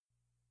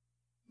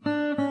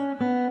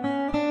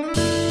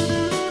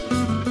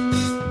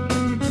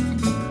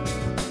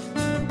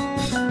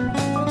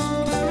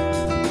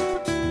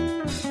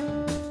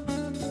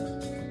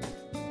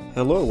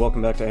Hello,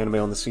 welcome back to Anime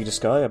on the Sea to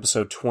Sky,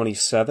 episode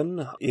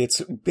 27.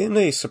 It's been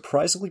a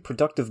surprisingly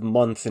productive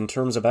month in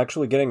terms of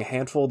actually getting a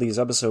handful of these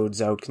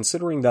episodes out,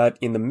 considering that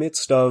in the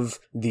midst of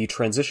the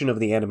transition of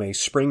the anime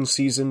spring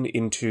season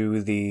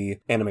into the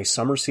anime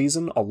summer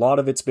season, a lot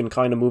of it's been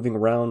kind of moving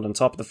around, on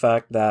top of the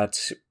fact that,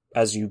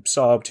 as you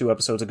saw 2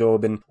 episodes ago,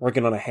 I've been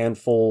working on a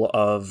handful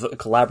of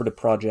collaborative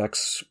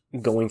projects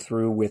going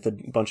through with a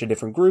bunch of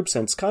different groups,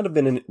 and it's kind of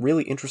been a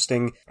really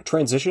interesting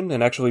transition,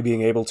 and actually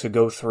being able to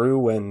go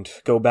through and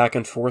go back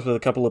and forth with a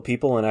couple of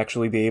people and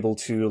actually be able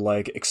to,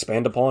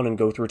 expand upon and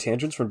go through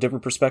tangents from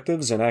different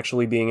perspectives, and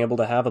actually being able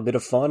to have a bit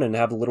of fun and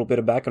have a little bit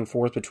of back and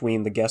forth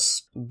between the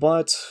guests.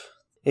 But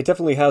it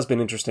definitely has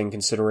been interesting,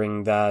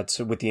 considering that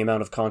with the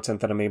amount of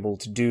content that I'm able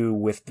to do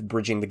with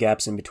bridging the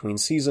gaps in between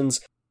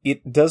seasons,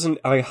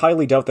 I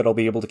highly doubt that I'll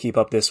be able to keep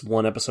up this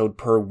 1 episode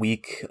per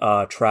week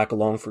track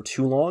along for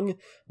too long,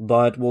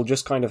 but we'll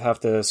just kind of have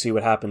to see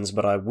what happens.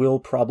 But I will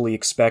probably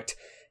expect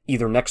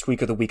either next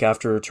week or the week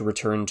after to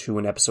return to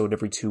an episode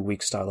every 2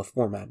 week style of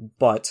format.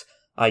 But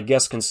I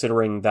guess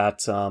considering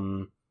that,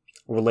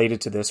 related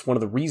to this, one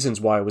of the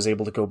reasons why I was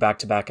able to go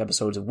back-to-back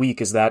episodes a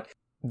week is that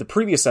the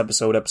previous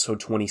episode, episode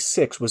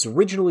 26, was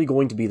originally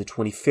going to be the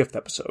 25th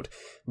episode,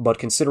 but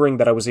considering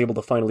that I was able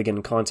to finally get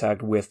in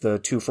contact with the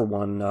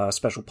 2-for-1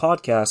 special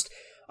podcast,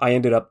 I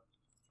ended up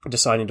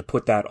deciding to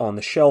put that on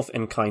the shelf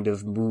and kind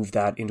of move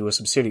that into a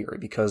subsidiary,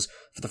 because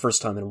for the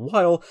first time in a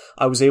while,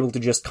 I was able to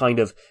just kind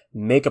of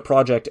make a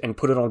project and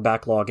put it on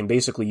backlog and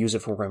basically use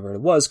it for wherever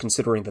it was,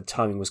 considering the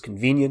timing was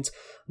convenient.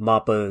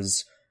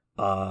 MAPPA's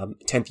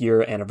 10th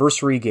year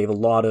anniversary gave a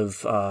lot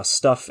of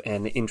stuff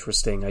and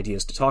interesting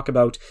ideas to talk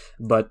about,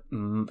 but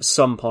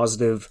some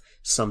positive,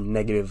 some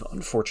negative,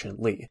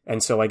 unfortunately.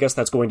 And so I guess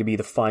that's going to be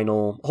the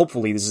final,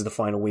 hopefully this is the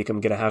final week I'm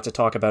going to have to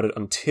talk about it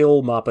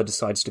until MAPPA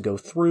decides to go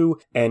through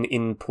and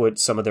input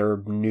some of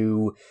their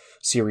new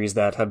series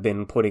that have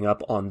been putting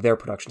up on their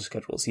production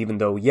schedules, even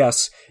though,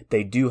 yes,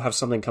 they do have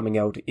something coming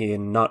out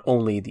in not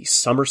only the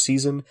summer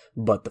season,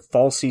 but the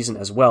fall season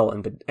as well,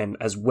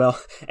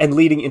 and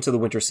leading into the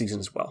winter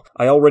season as well.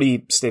 I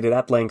already stated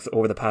at length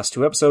over the past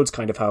 2 episodes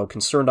kind of how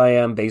concerned I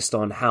am based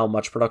on how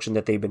much production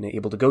that they've been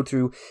able to go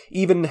through.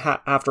 Even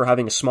after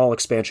having a small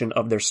expansion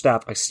of their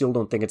staff, I still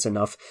don't think it's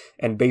enough,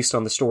 and based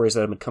on the stories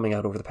that have been coming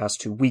out over the past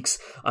 2 weeks,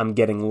 I'm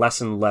getting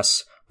less and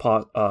less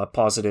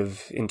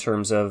positive in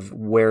terms of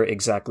where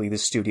exactly the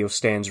studio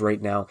stands right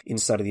now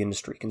inside of the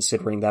industry,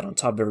 considering that on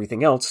top of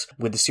everything else,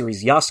 with the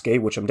series Yasuke,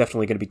 which I'm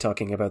definitely going to be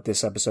talking about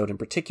this episode in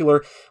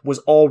particular, was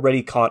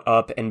already caught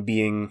up and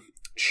being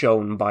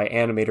shown by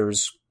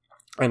animators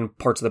and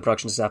parts of the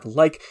production staff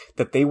alike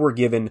that they were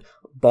given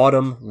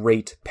bottom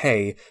rate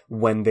pay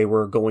when they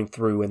were going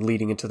through and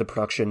leading into the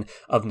production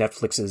of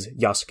Netflix's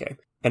Yasuke.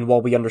 And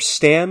while we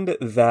understand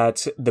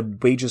that the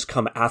wages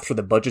come after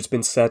the budget's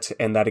been set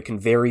and that it can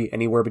vary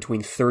anywhere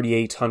between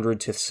 3,800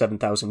 to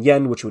 7,000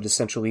 yen, which would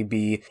essentially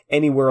be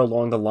anywhere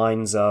along the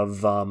lines of,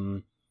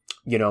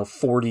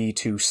 40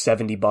 to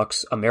 70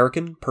 bucks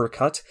American per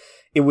cut,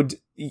 you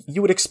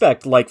would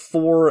expect,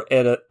 for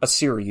a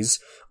series,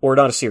 or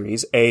not a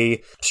series,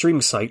 a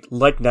streaming site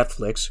like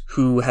Netflix,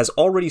 who has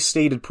already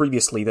stated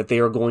previously that they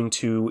are going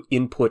to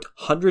input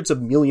hundreds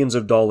of millions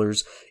of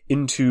dollars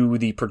into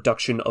the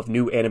production of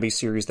new anime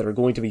series that are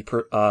going to be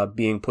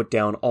being put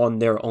down on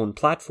their own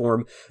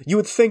platform, you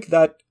would think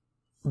that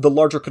the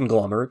larger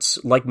conglomerates,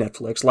 like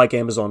Netflix, like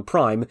Amazon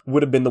Prime,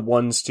 would have been the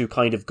ones to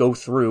kind of go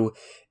through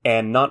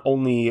and not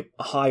only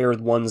hire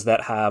ones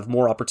that have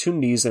more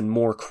opportunities and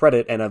more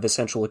credit and have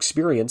essential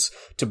experience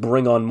to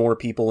bring on more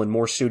people and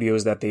more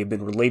studios that they've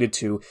been related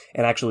to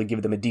and actually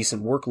give them a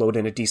decent workload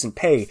and a decent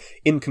pay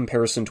in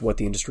comparison to what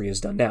the industry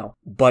has done now.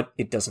 But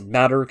it doesn't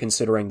matter,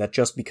 considering that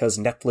just because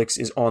Netflix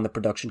is on the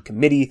production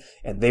committee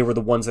and they were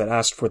the ones that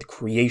asked for the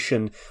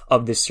creation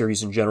of this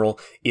series in general,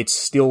 it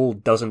still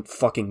doesn't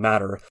fucking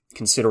matter,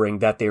 considering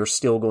that they are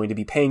still going to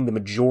be paying the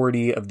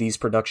majority of these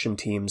production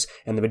teams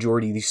and the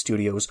majority of these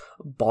studios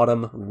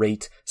bottom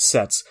rate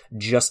sets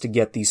just to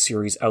get these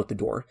series out the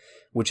door,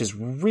 which is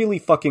really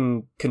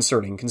fucking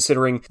concerning,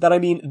 considering that,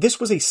 this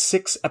was a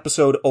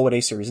 6-episode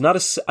ONA series.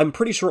 I'm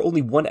pretty sure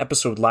only 1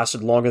 episode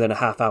lasted longer than a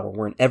half hour,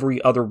 wherein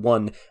every other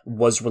one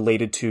was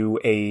related to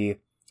a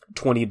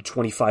 20 to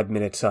 25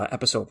 minute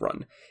episode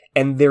run.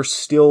 And they're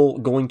still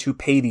going to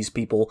pay these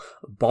people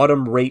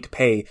bottom rate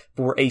pay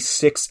for a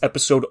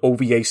 6-episode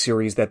OVA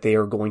series that they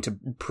are going to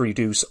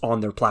produce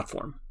on their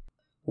platform,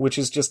 which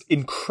is just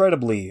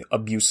incredibly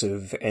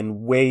abusive and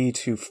way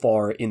too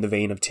far in the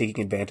vein of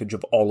taking advantage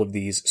of all of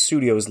these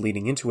studios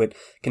leading into it,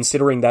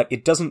 considering that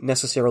it doesn't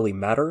necessarily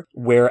matter,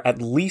 where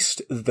at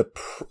least the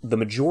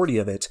majority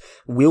of it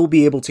will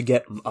be able to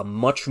get a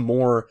much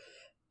more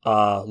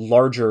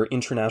larger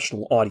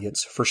international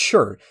audience, for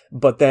sure.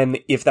 But then,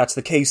 if that's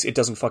the case, it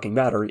doesn't fucking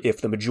matter if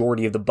the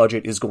majority of the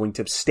budget is going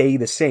to stay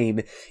the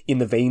same, in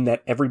the vein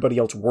that everybody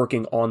else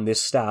working on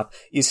this staff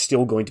is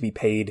still going to be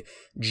paid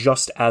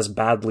just as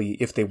badly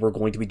if they were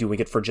going to be doing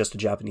it for just a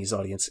Japanese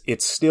audience.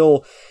 It's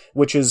still,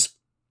 which is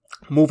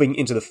moving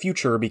into the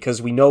future,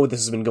 because we know this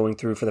has been going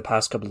through for the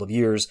past couple of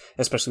years,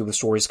 especially with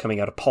stories coming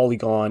out of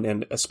Polygon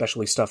and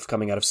especially stuff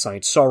coming out of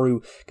Science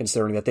Saru,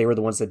 considering that they were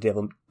the ones that did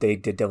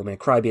Devilman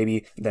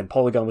Crybaby, then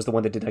Polygon was the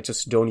one that did Knights of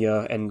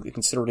Sidonia, and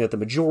considering that the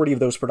majority of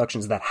those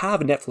productions that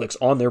have Netflix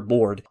on their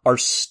board are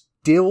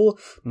still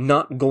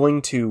not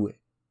going to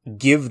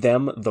give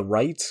them the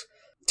right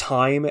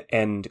time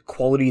and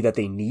quality that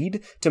they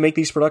need to make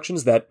these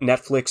productions, that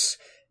Netflix,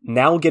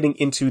 now getting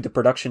into the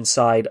production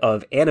side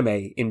of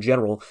anime in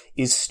general,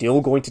 is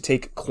still going to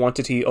take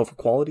quantity over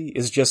quality,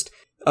 is just,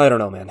 I don't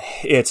know, man.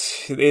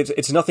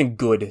 It's nothing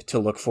good to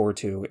look forward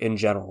to in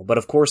general. But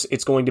of course,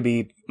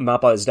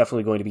 MAPPA is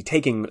definitely going to be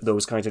taking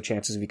those kinds of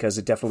chances, because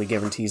it definitely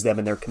guarantees them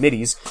and their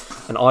committees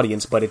an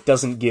audience, but it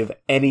doesn't give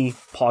any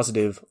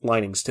positive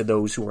linings to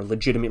those who are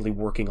legitimately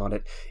working on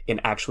it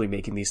and actually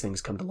making these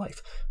things come to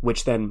life.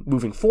 Which then,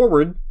 moving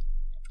forward,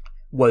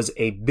 was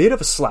a bit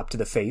of a slap to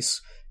the face,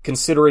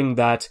 considering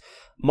that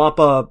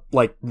MAPPA,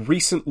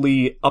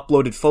 recently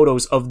uploaded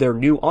photos of their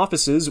new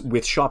offices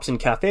with shops and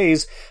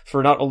cafes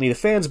for not only the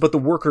fans, but the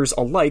workers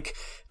alike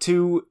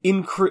what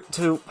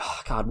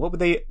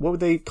would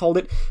they call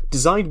it?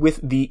 Designed with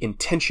the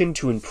intention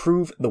to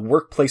improve the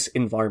workplace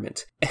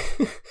environment.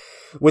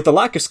 With the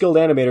lack of skilled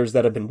animators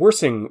that have been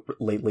worsening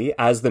lately,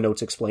 as the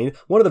notes explain,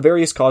 one of the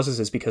various causes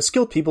is because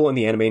skilled people in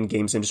the anime and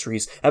games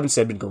industries have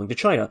instead been going to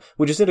China,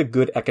 which is in a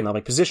good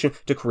economic position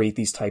to create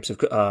these types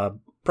of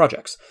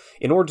projects.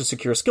 In order to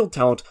secure skilled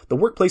talent, the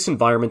workplace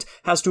environment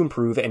has to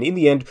improve, and in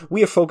the end,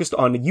 we have focused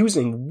on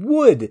using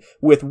wood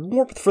with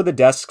warmth for the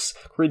desks,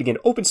 creating an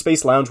open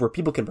space lounge where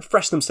people can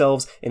refresh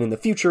themselves, and in the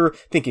future,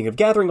 thinking of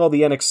gathering all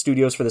the annex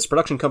studios for this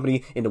production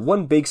company into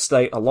one big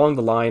site along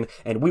the line,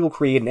 and we will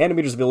create an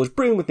animator's village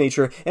brimming with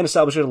nature and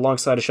establish it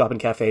alongside a shop and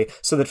cafe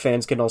so that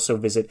fans can also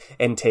visit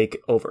and take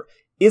over.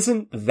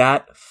 Isn't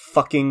that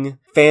fucking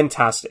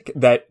fantastic?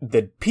 That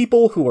the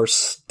people who are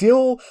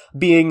still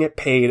being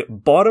paid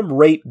bottom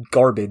rate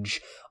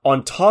garbage,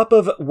 on top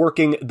of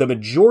working the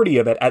majority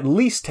of it at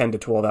least 10 to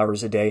 12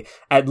 hours a day,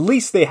 at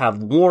least they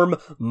have warm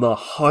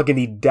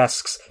mahogany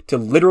desks to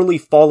literally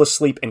fall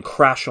asleep and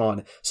crash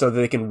on so that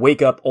they can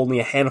wake up only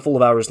a handful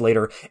of hours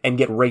later and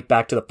get right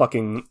back to the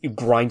fucking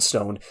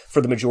grindstone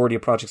for the majority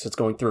of projects that's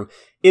going through.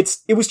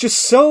 It was just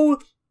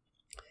such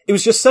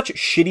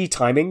shitty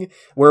timing,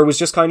 where it was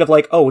just kind of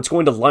like, oh, it's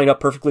going to line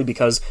up perfectly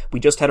because we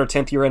just had our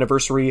 10th year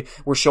anniversary,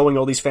 we're showing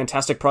all these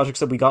fantastic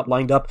projects that we got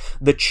lined up.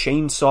 The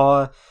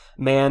Chainsaw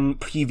Man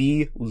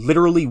PV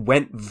literally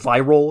went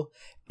viral,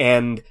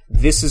 and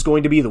this is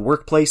going to be the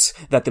workplace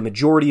that the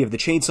majority of the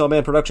Chainsaw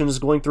Man production is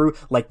going through.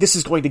 This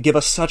is going to give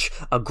us such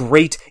a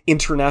great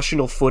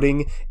international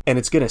footing, and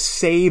it's going to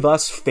save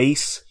us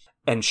face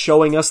and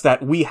showing us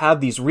that we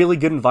have these really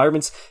good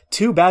environments.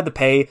 Too bad the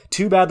pay,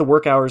 too bad the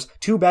work hours,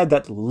 too bad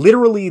that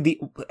literally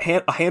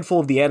a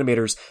handful of the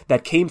animators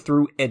that came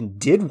through and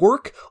did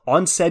work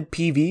on said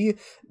PV,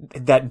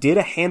 that did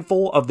a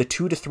handful of the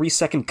 2 to 3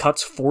 second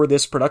cuts for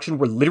this production,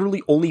 were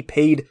literally only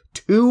paid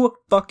 $2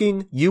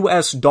 fucking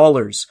US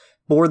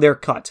for their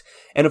cut.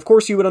 And of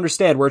course you would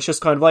understand where it's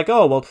just kind of like,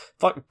 oh, well,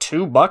 fuck,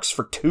 $2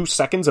 for 2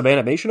 seconds of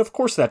animation? Of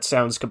course that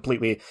sounds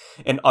completely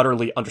and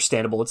utterly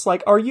understandable. It's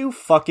like, are you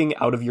fucking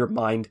out of your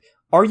mind?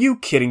 Are you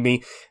kidding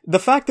me? The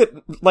fact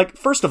that,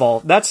 first of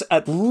all, that's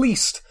at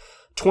least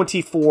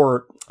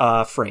 24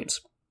 frames.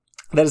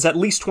 That is at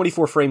least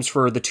 24 frames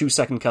for the 2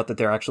 second cut that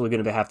they're actually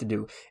going to have to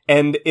do.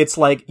 And it's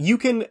like,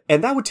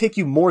 and that would take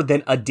you more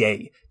than a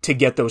day to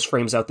get those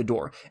frames out the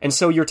door. And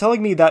so you're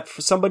telling me that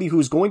for somebody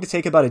who's going to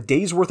take about a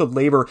day's worth of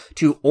labor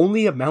to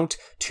only amount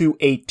to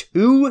a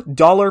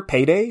 $2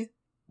 payday?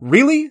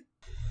 Really?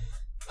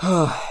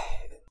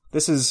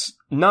 This is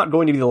not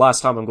going to be the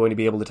last time I'm going to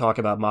be able to talk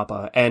about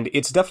MAPPA, and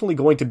it's definitely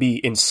going to be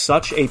in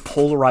such a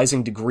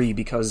polarizing degree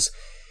because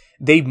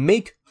they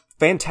make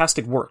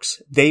fantastic works.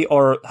 They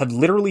have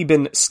literally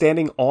been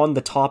standing on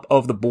the top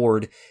of the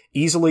board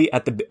easily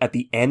at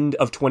the end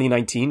of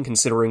 2019,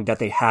 considering that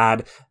they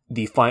had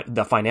the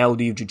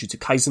finality of Jujutsu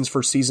Kaisen's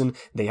first season.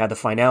 They had the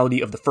finality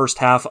of the first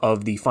half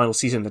of the final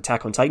season of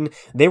Attack on Titan.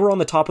 They were on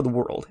the top of the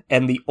world.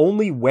 And the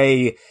only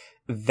way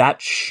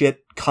that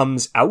shit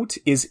comes out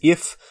is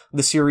if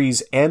the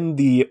series and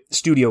the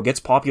studio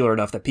gets popular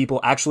enough that people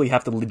actually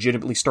have to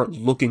legitimately start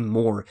looking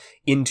more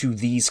into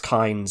these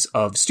kinds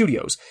of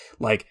studios.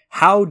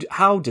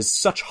 How does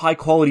such high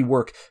quality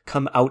work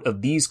come out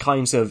of these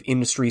kinds of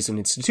industries and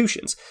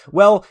institutions?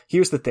 Well,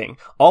 here's the thing.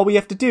 All we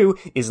have to do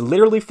is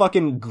literally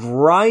fucking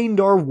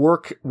grind our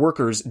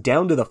workers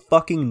down to the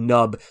fucking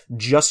nub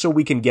just so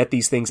we can get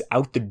these things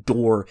out the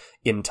door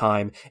in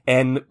time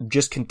and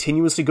just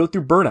continuously go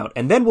through burnout.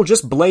 And then we'll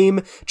just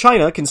blame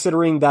China,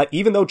 considering that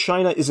even though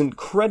China is in an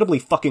incredibly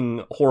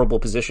fucking horrible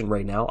position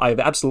right now, I have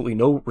absolutely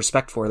no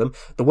respect for them.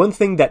 The one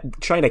thing that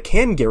China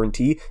can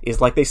guarantee is,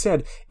 like they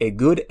said, a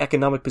good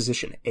economic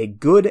position, a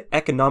good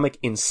economic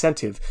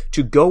incentive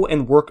to go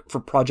and work for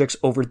projects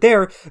over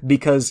there,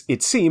 because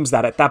it seems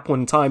that at that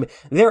point in time,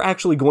 they're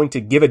actually going to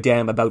give a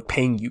damn about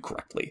paying you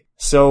correctly.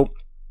 So,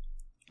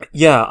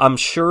 Yeah, I'm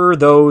sure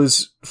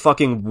those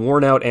fucking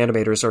worn out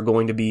animators are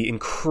going to be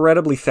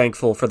incredibly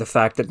thankful for the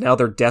fact that now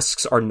their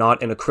desks are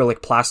not an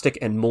acrylic plastic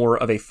and more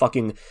of a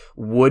fucking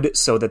wood,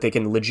 so that they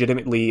can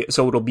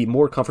so it'll be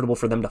more comfortable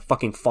for them to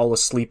fucking fall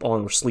asleep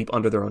on or sleep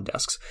under their own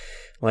desks.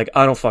 Like,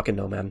 I don't fucking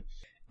know, man.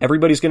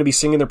 Everybody's going to be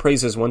singing their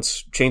praises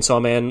once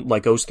Chainsaw Man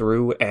goes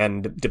through,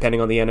 and depending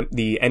on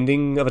the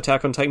ending of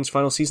Attack on Titan's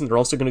final season, they're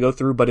also going to go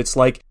through. But it's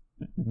like,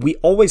 we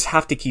always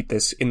have to keep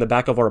this in the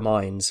back of our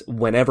minds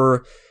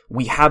whenever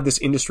we have this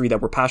industry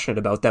that we're passionate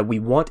about, that we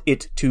want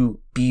it to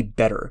be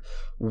better.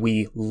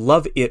 We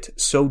love it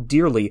so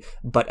dearly,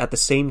 but at the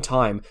same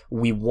time,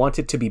 we want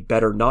it to be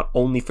better not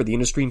only for the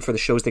industry and for the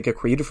shows that get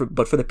created,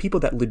 but for the people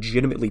that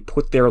legitimately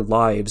put their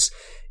lives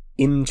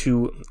in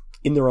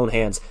their own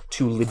hands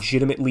to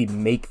legitimately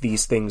make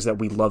these things that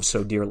we love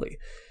so dearly.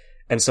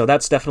 And so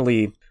that's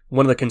definitely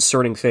one of the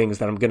concerning things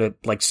that I'm gonna,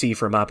 see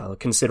for MAPPA,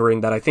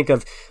 considering that I think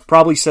I've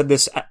probably said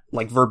this,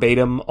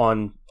 verbatim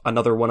on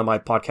another one of my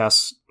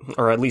podcasts,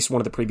 or at least one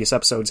of the previous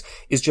episodes,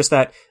 is just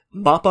that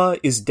MAPPA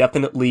is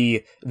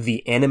definitely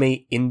the anime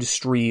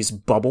industry's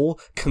bubble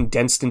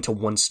condensed into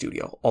one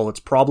studio. All its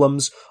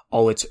problems,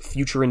 all its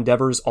future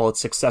endeavors, all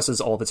its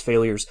successes, all of its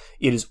failures,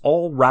 it is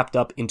all wrapped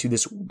up into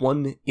this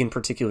one in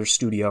particular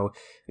studio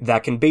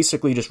that can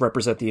basically just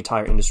represent the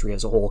entire industry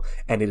as a whole,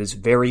 and it is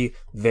very,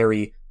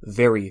 very,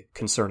 very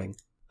concerning.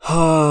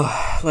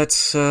 Let's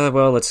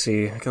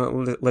see.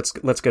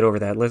 Let's get over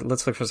that.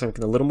 Let's look for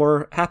something a little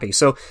more happy.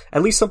 So,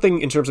 at least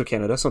something in terms of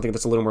Canada, something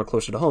that's a little more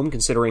closer to home,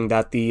 considering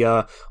that the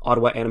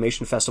Ottawa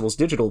Animation Festival's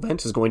digital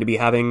event is going to be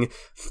having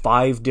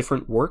 5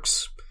 different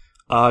works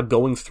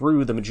going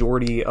through the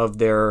majority of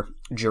their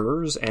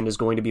jurors and is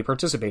going to be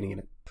participating in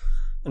it.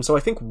 And so I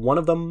think one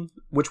of them,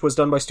 which was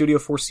done by Studio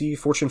 4C,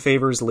 Fortune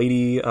Favors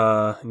Lady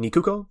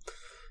Nikuko,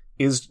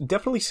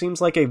 definitely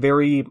seems like a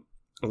very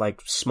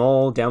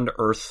small,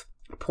 down-to-earth,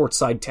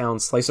 portside town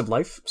slice of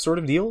life sort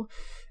of deal,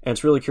 and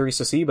it's really curious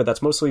to see, but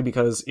that's mostly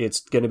because it's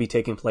going to be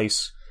taking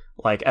place,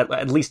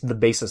 at least the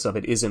basis of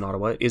it is in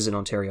Ottawa, it is in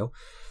Ontario.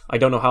 I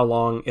don't know how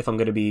long, if I'm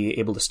going to be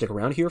able to stick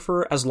around here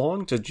for as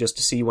long, to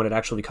see when it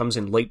actually comes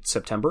in late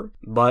September,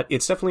 but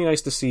it's definitely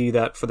nice to see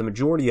that for the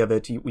majority of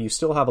it, you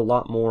still have a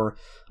lot more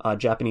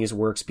Japanese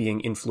works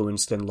being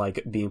influenced and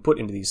being put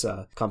into these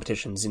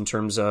competitions, in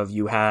terms of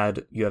you have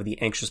The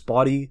Anxious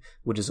Body,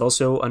 which is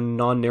also a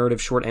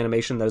non-narrative short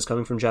animation that is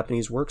coming from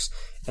Japanese works,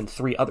 and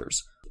 3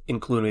 others,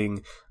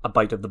 including A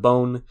Bite of the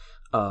Bone,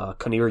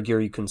 Kanira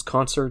Giryukun's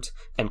Concert,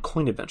 and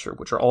Coin Adventure,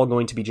 which are all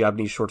going to be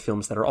Japanese short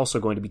films that are also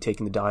going to be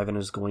taking the dive and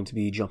is going to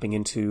be jumping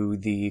into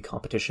the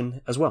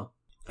competition as well.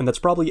 And that's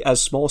probably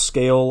as small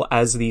scale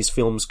as these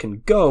films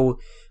can go,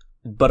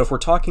 but if we're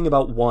talking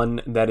about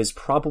one that is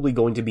probably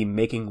going to be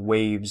making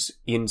waves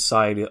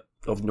inside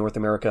of North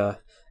America,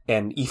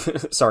 and even,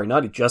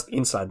 not just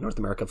inside North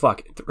America,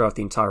 throughout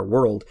the entire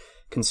world,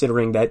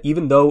 considering that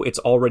even though it's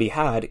already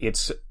had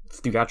its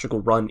theatrical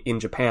run in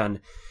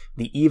Japan,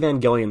 the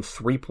Evangelion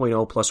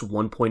 3.0 plus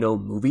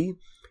 1.0 movie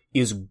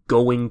is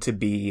going to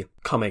be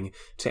coming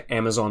to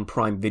Amazon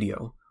Prime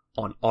Video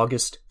on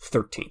August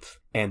 13th.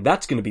 And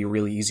that's going to be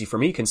really easy for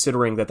me,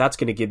 considering that that's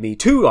going to give me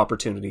 2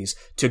 opportunities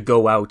to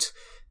go out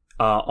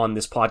on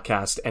this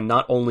podcast and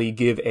not only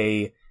give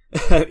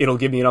it'll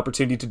give me an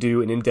opportunity to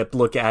do an in-depth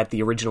look at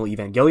the original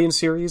Evangelion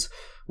series,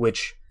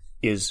 which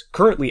is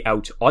currently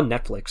out on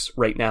Netflix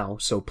right now,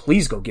 so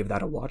please go give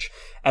that a watch,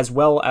 as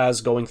well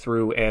as going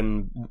through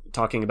and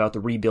talking about the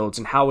rebuilds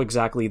and how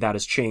exactly that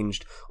has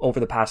changed over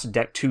the past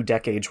 2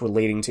 decades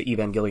relating to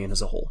Evangelion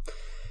as a whole.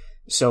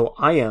 So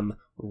I am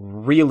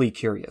really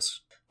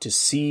curious to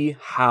see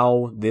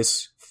how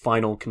this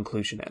final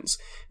conclusion ends.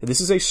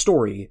 This is a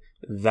story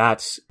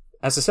that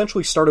has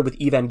essentially started with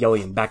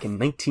Evangelion back in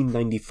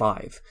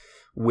 1995,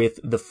 with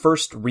the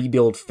first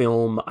rebuild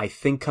film, I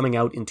think, coming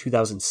out in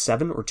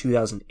 2007 or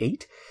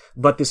 2008.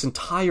 But this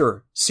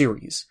entire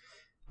series,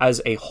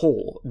 as a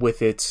whole,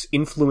 with its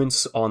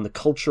influence on the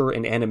culture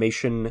and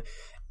animation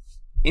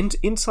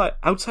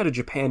outside of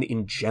Japan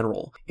in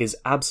general,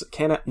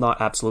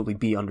 cannot absolutely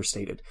be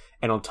understated.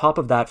 And on top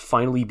of that,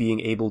 finally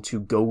being able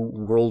to go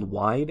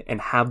worldwide and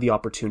have the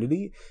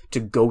opportunity to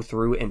go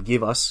through and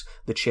give us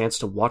the chance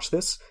to watch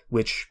this,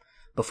 which,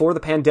 before the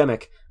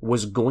pandemic,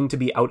 was going to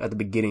be out at the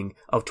beginning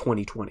of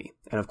 2020.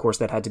 And of course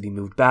that had to be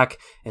moved back,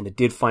 and it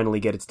did finally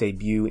get its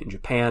debut in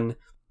Japan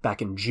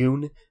back in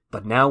June.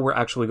 But now we're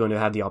actually going to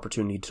have the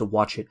opportunity to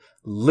watch it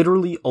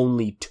literally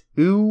only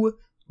 2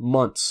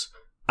 months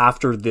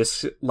after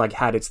this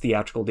had its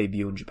theatrical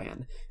debut in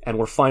Japan. And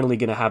we're finally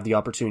going to have the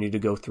opportunity to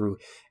go through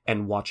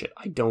and watch it.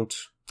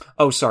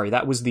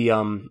 That was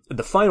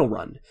the final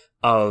run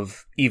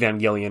of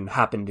Evangelion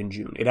happened in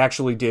June. It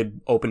actually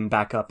did open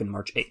back up in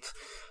March 8th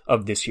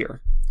of this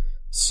year.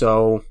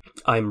 So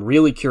I'm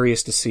really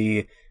curious to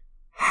see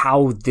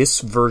how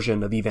this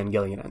version of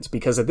Evangelion ends,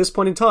 because at this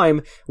point in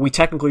time, we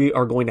technically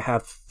are going to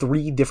have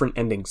 3 different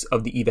endings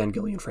of the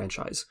Evangelion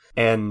franchise.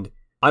 And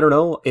I don't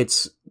know,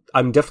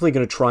 I'm definitely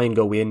going to try and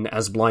go in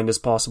as blind as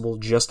possible,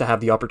 just to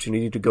have the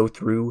opportunity to go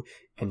through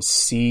and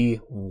see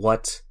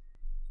what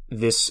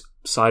this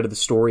side of the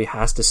story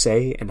has to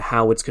say and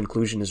how its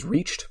conclusion is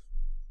reached,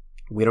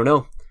 we don't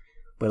know.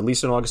 But at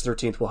least on August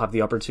 13th, we'll have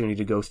the opportunity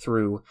to go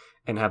through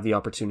and have the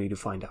opportunity to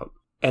find out.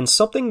 And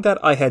something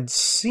that I had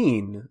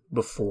seen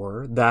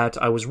before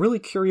that I was really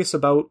curious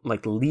about,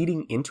 like,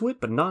 leading into it,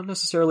 but not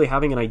necessarily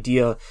having an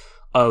idea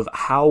of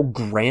how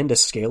grand a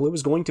scale it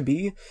was going to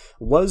be,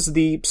 was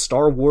the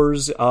Star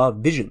Wars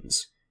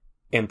Visions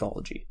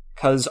anthology.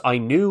 Because I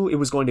knew it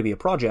was going to be a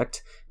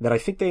project that I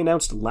think they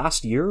announced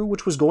last year,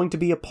 which was going to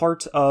be a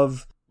part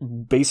of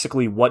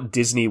basically what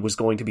Disney was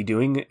going to be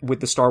doing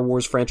with the Star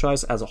Wars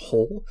franchise as a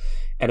whole.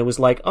 And it was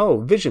like,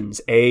 oh,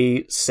 Visions,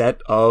 a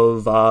set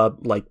of,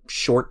 like,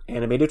 short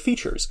animated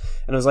features.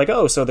 And I was like,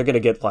 oh, so they're gonna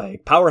get,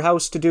 like,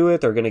 Powerhouse to do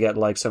it, they're gonna get,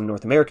 like, some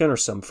North American or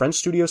some French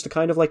studios to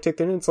kind of, like, take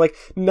their in. It's like,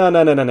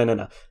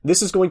 no.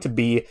 This is going to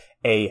be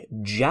a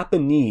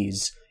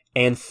Japanese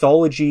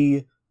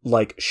anthology,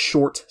 like,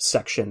 short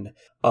section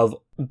of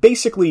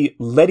basically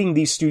letting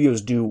these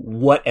studios do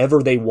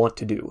whatever they want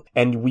to do.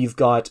 And we've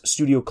got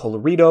Studio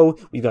Colorido,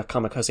 we've got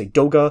Kamikaze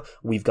Doga,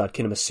 we've got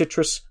Kinema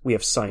Citrus, we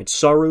have Science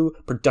Saru,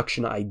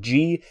 Production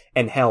IG,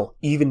 and hell,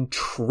 even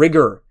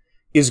Trigger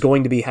is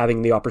going to be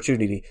having the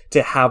opportunity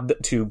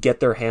to get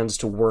their hands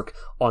to work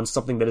on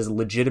something that is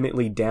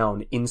legitimately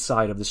down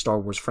inside of the Star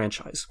Wars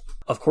franchise.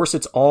 Of course,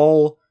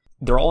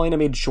 they're all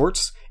animated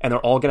shorts, and they're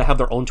all going to have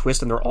their own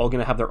twist, and they're all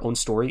going to have their own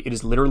story. It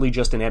is literally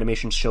just an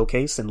animation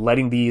showcase, and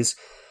letting these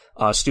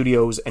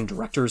studios and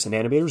directors and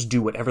animators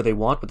do whatever they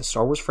want with the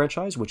Star Wars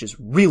franchise, which is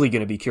really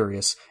going to be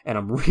curious, and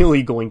I'm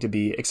really going to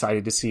be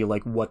excited to see,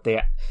 like, what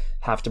they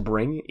have to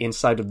bring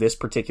inside of this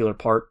particular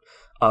part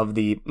of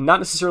the, not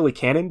necessarily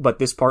canon, but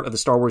this part of the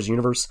Star Wars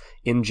universe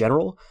in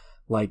general.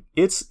 Like,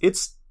 it's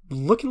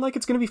looking like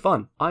it's going to be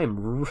fun.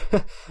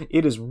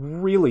 It is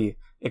really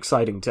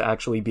exciting to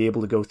actually be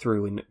able to go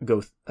through and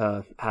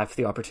have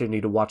the opportunity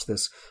to watch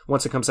this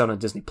once it comes out on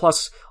Disney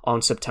Plus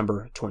on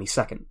September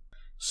 22nd.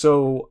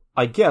 So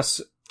I guess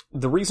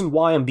the reason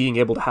why I'm being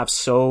able to have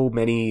so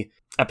many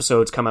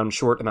episodes come out in a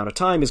short amount of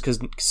time is because,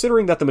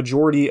 considering that the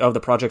majority of the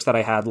projects that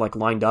I had, like,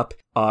 lined up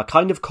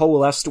kind of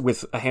coalesced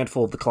with a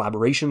handful of the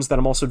collaborations that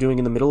I'm also doing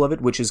in the middle of it,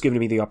 which has given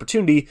me the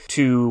opportunity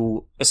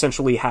to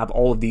essentially have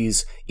all of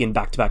these in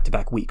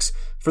back-to-back-to-back weeks,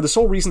 for the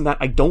sole reason that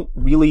I don't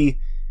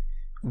really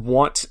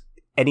want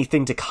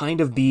anything to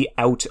kind of be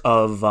out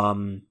of,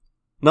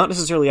 not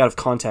necessarily out of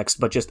context,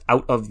 but just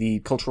out of the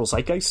cultural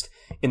zeitgeist,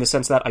 in the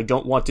sense that I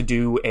don't want to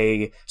do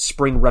a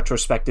spring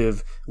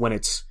retrospective when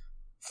it's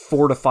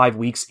 4 to 5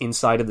 weeks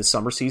inside of the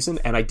summer season,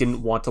 and I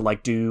didn't want to,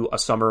 like, do a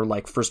summer,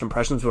 like, first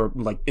impressions or,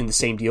 like, in the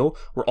same deal.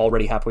 We're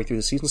already halfway through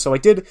the season, so I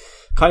did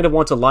kind of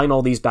want to line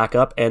all these back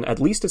up, and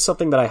at least it's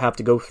something that I have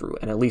to go through,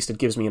 and at least it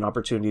gives me an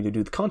opportunity to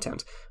do the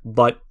content.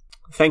 But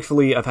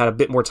thankfully, I've had a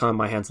bit more time on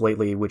my hands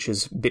lately, which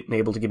has been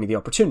able to give me the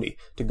opportunity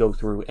to go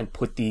through and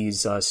put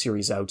these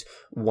series out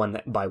one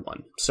by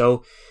one.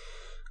 So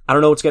I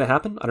don't know what's going to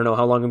happen. I don't know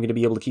how long I'm going to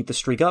be able to keep the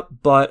streak up,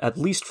 but at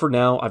least for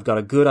now, I've got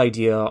a good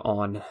idea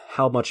on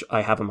how much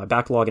I have in my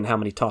backlog and how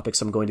many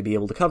topics I'm going to be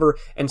able to cover,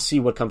 and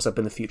see what comes up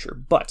in the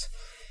future. But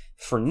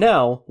for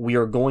now, we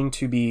are going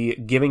to be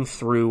giving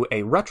through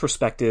a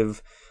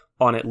retrospective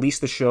on at least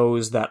the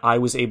shows that I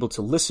was able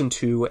to listen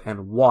to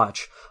and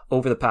watch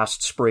over the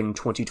past spring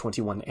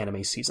 2021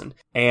 anime season.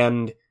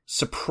 And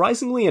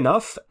surprisingly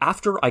enough,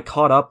 after I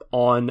caught up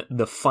on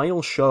the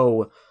final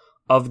show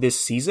of this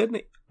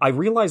season, I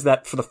realized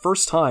that for the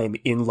first time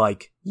in,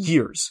 like,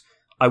 years,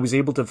 I was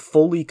able to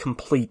fully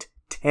complete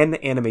 10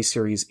 anime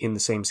series in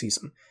the same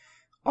season.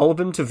 All of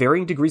them to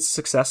varying degrees of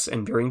success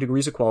and varying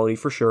degrees of quality,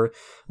 for sure.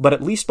 But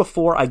at least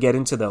before I get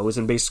into those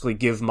and basically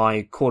give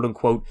my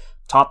quote-unquote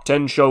top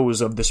 10 shows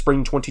of the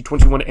spring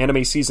 2021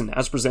 anime season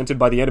as presented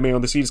by the Anime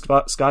on the Sea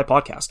Sky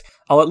podcast,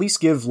 I'll at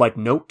least give, like,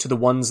 note to the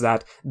ones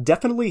that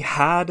definitely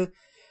had,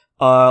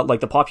 like,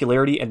 the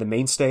popularity and the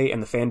mainstay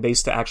and the fan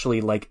base to actually,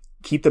 like,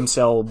 keep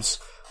themselves,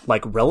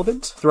 like,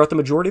 relevant throughout the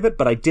majority of it,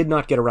 but I did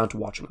not get around to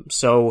watching them.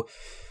 So,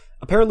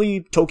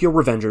 apparently, Tokyo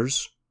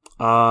Revengers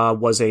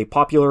was a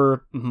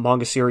popular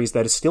manga series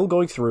that is still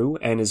going through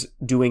and is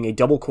doing a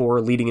double core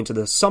leading into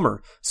the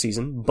summer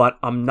season, but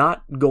I'm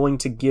not going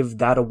to give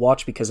that a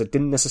watch because it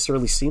didn't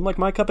necessarily seem like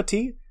my cup of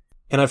tea.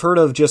 And I've heard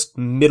of just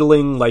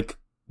middling, like,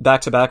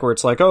 back-to-back where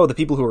it's like, oh, the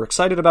people who are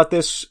excited about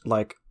this,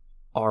 like,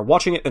 are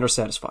watching it and are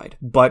satisfied.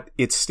 But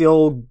it's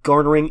still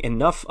garnering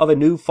enough of a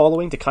new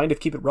following to kind of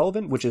keep it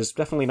relevant, which is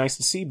definitely nice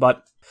to see,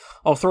 but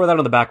I'll throw that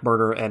on the back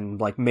burner and,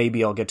 like,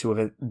 maybe I'll get to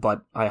it,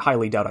 but I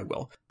highly doubt I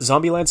will.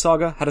 Zombieland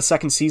Saga had a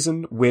second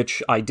season,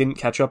 which I didn't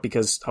catch up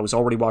because I was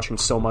already watching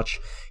so much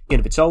in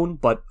of its own,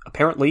 but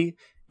apparently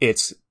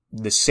it's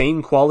the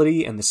same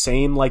quality and the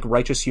same, like,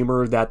 righteous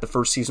humor that the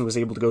first season was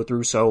able to go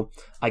through, so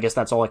I guess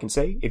that's all I can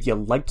say. If you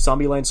liked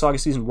Zombieland Saga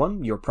Season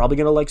 1, you're probably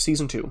gonna like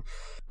Season 2.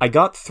 I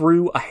got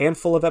through a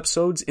handful of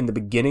episodes in the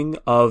beginning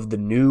of the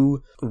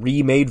new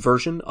remade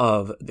version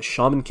of the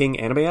Shaman King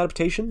anime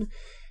adaptation,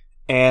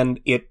 and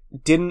it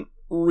didn't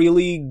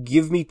really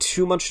give me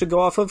too much to go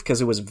off of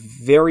because it was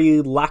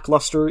very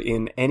lackluster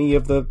in any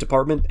of the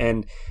department,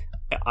 and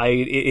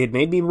it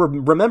made me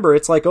remember,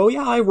 it's like, oh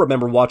yeah, I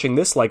remember watching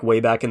this, like, way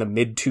back in the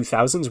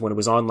mid-2000s when it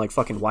was on, like,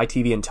 fucking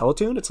YTV and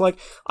Teletoon. It's like,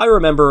 I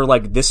remember,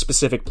 like, this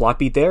specific plot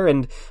beat there,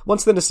 and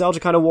once the nostalgia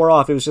kind of wore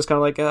off, it was just kind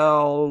of like,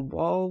 oh,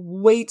 I'll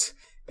wait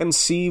and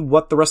see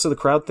what the rest of the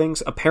crowd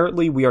thinks.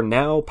 Apparently, we are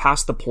now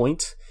past the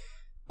point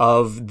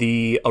of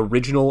the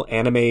original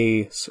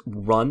anime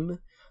run,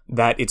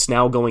 that it's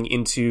now going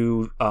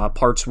into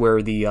parts where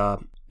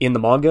in the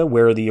manga,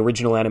 where the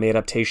original anime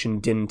adaptation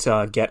didn't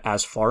get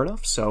as far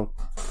enough. So,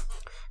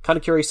 kind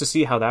of curious to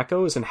see how that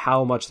goes and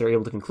how much they're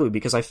able to conclude,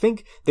 because I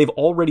think they've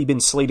already been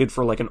slated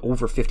for like an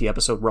over 50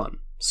 episode run.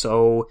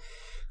 So,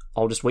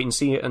 I'll just wait and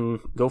see and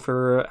go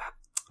for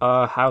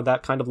how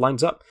that kind of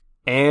lines up.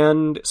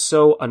 And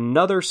so,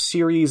 another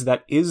series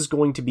that is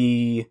going to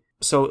be...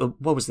 So,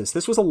 what was this?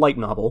 This was a light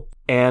novel,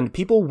 and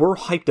people were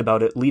hyped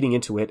about it leading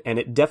into it, and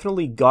it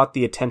definitely got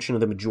the attention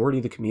of the majority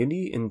of the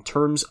community in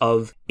terms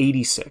of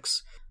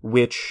 86.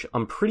 Which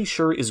I'm pretty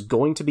sure is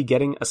going to be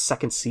getting a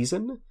second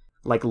season,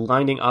 like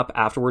lining up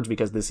afterwards,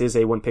 because this is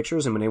A1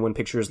 Pictures, and when A1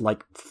 Pictures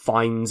like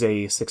finds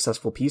a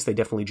successful piece, they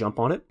definitely jump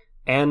on it.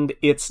 And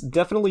it's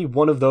definitely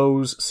one of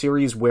those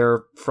series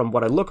where, from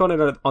what I look on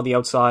it on the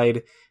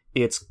outside,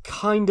 it's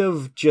kind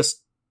of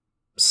just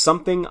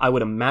something I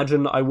would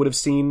imagine I would have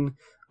seen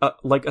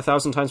like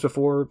 1,000 times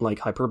before, like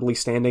hyperbole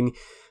standing,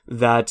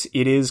 that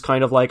it is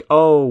kind of like,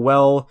 oh,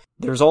 well,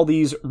 there's all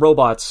these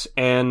robots,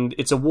 and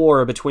it's a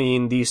war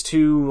between these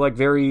two, like,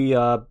 very,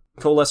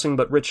 coalescing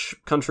but rich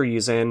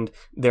countries, and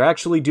they're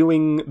actually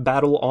doing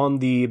battle on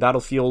the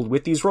battlefield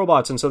with these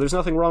robots, and so there's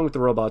nothing wrong with the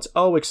robots.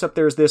 Oh, except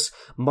there's this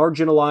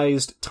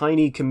marginalized,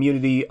 tiny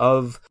community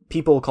of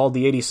people called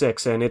the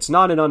 86, and it's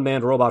not an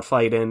unmanned robot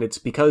fight, and it's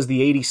because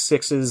the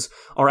 86s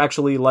are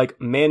actually, like,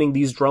 manning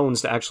these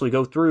drones to actually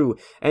go through,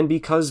 and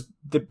because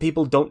the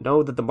people don't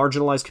know that the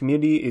marginalized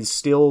community is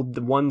still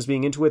the ones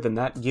being into it, and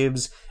that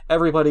gives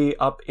everybody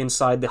up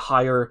inside the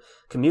higher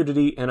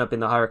community and up in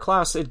the higher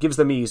class, it gives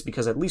them ease,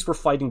 because at least we're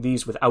fighting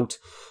these without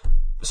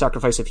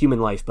sacrifice of human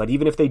life. But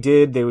even if they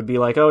did, they would be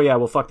like, oh yeah,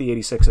 well, fuck the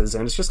 86s.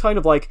 And it's just kind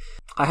of like,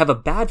 I have a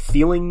bad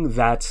feeling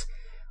that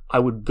I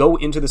would go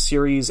into the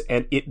series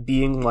and it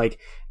being like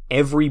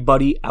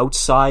everybody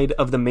outside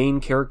of the main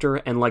character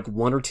and like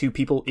one or two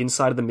people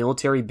inside of the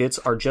military bits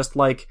are just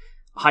like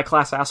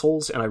high-class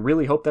assholes, and I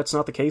really hope that's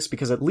not the case,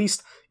 because at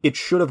least it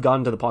should have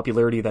gotten to the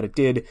popularity that it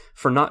did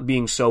for not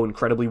being so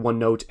incredibly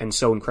one-note and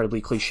so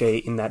incredibly cliche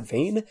in that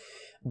vein.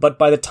 But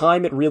by the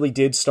time it really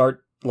did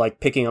start,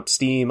 like, picking up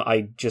steam,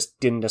 I just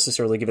didn't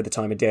necessarily give it the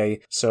time of day.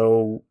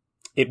 So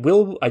it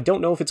will... I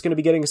don't know if it's going to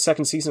be getting a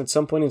second season at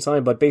some point in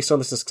time, but based on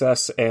the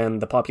success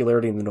and the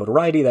popularity and the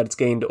notoriety that it's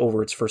gained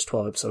over its first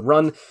 12-episode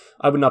run,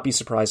 I would not be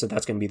surprised that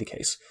that's going to be the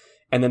case.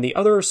 And then the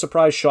other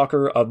surprise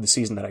shocker of the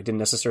season that I didn't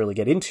necessarily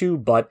get into,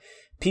 but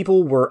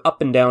people were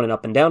up and down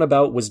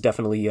about, was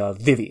definitely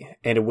Vivy.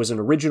 And it was an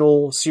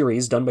original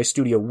series done by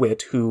Studio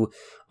Wit, who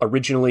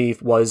originally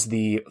was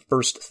the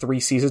first 3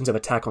 seasons of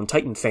Attack on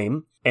Titan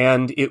fame.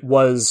 And it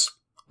was,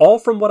 all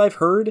from what I've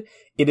heard,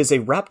 it is a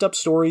wrapped up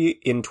story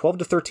in 12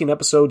 to 13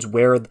 episodes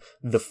where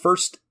the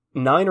first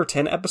 9 or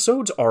 10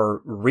 episodes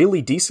are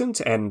really decent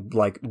and,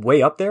 like,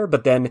 way up there,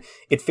 but then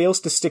it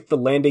fails to stick the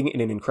landing in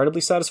an incredibly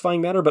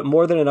satisfying manner, but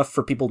more than enough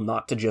for people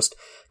not to just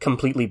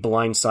completely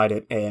blindside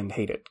it and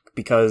hate it,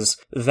 because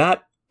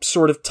that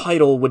sort of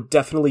title would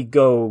definitely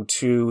go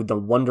to the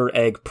Wonder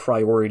Egg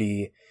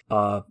Priority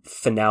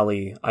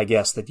finale, I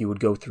guess, that you would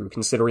go through,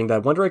 considering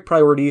that Wonder Egg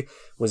Priority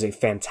was a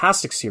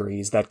fantastic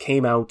series that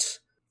came out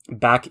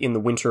back in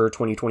the winter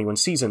 2021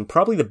 season,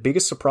 probably the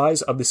biggest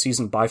surprise of the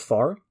season by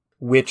far,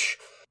 which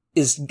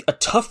is a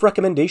tough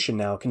recommendation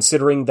now,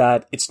 considering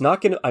that it's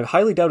not going to... I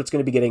highly doubt it's going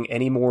to be getting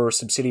any more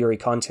subsidiary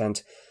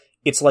content.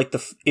 It's like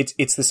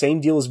it's the same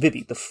deal as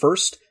Vivy. The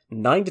first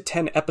 9 to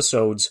 10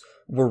 episodes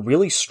were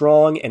really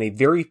strong and a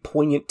very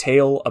poignant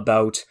tale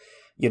about,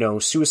 you know,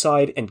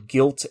 suicide and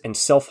guilt and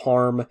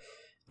self-harm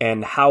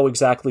and how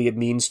exactly it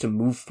means to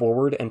move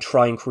forward and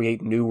try and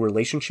create new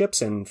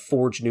relationships and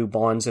forge new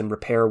bonds and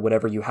repair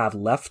whatever you have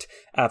left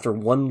after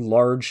one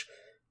large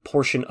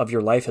portion of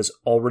your life has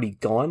already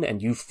gone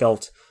and you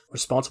felt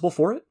responsible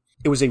for it.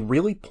 It was a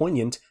really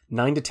poignant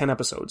 9 to 10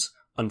 episodes.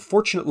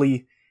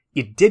 Unfortunately,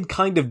 it did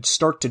kind of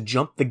start to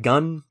jump the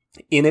gun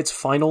in its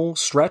final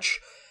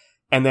stretch,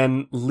 and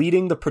then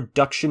leading the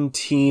production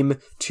team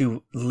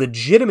to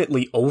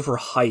legitimately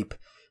overhype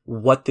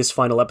what this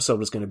final episode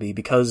was going to be,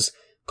 because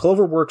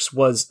Cloverworks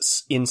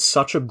was in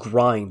such a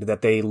grind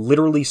that they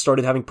literally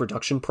started having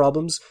production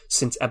problems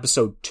since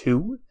episode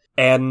 2,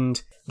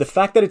 and the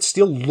fact that it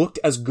still looked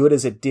as good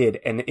as it did,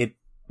 and it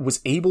was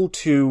able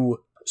to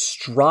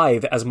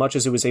strive as much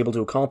as it was able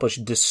to accomplish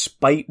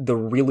despite the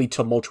really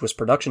tumultuous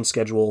production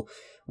schedule,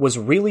 was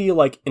really,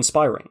 like,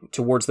 inspiring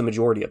towards the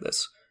majority of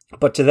this.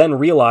 But to then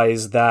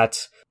realize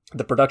that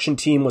the production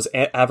team was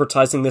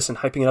advertising this and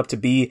hyping it up to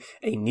be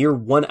a near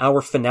 1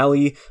 hour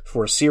finale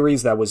for a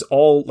series that was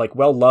all, like,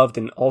 well loved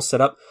and all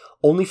set up,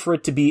 only for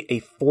it to be a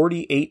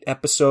 48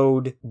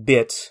 episode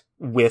bit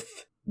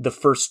with the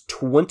first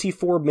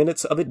 24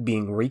 minutes of it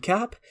being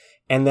recap,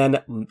 and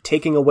then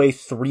taking away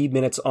 3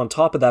 minutes on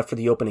top of that for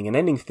the opening and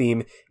ending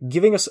theme,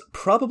 giving us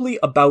probably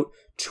about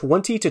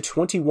 20 to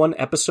 21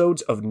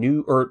 episodes of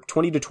new, or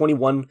 20 to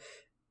 21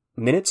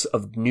 minutes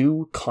of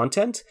new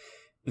content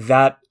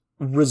that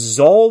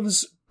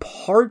resolves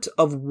part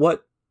of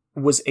what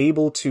was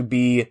able to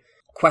be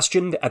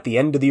questioned at the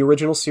end of the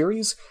original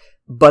series,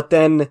 but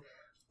then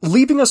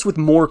leaving us with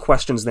more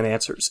questions than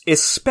answers,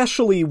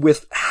 especially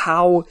with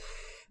how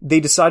they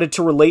decided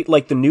to relate,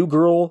 like, the new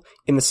girl,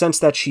 in the sense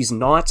that she's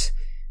not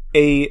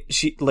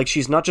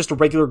she's not just a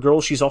regular girl,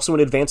 she's also an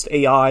advanced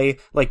AI,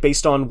 like,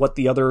 based on what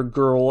the other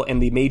girl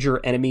and the major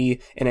enemy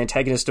and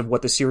antagonist of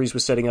what the series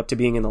was setting up to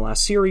being in the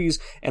last series,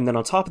 and then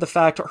on top of the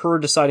fact, her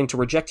deciding to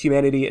reject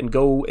humanity and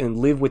go and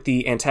live with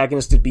the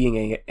antagonist of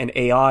being an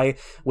AI,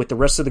 with the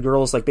rest of the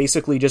girls, like,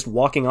 basically just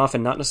walking off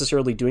and not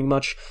necessarily doing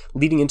much,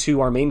 leading into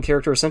our main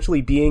character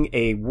essentially being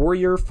a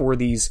warrior for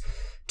these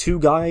two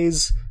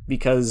guys,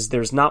 because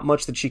there's not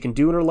much that she can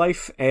do in her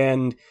life,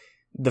 and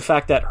the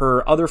fact that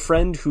her other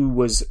friend who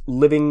was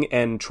living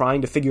and trying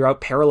to figure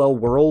out parallel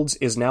worlds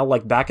is now,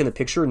 like, back in the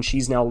picture, and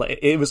she's now,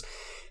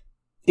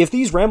 if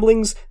these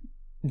ramblings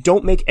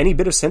don't make any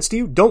bit of sense to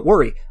you, don't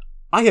worry.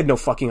 I had no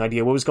fucking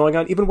idea what was going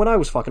on, even when I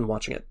was fucking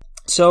watching it.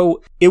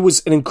 So, it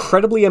was an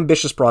incredibly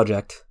ambitious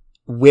project,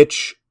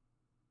 which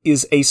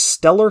is a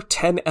stellar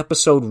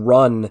 10-episode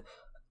run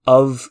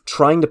of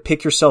trying to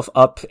pick yourself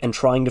up and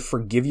trying to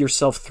forgive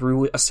yourself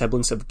through a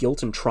semblance of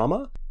guilt and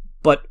trauma.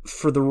 But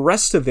for the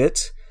rest of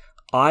it,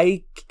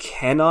 I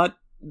cannot,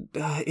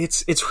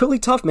 it's really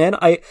tough, man.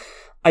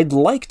 I'd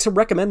like to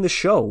recommend the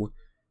show,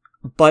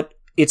 but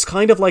it's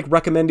kind of like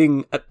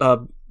recommending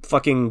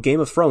fucking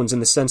Game of Thrones, in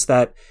the sense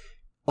that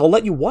I'll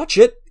let you watch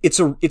it. It's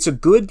a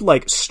good,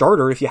 like,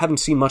 starter if you haven't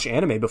seen much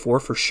anime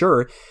before, for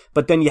sure,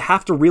 but then you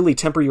have to really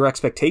temper your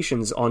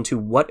expectations onto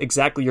what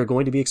exactly you're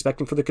going to be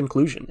expecting for the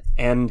conclusion.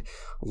 And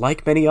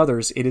like many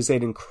others, it is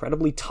an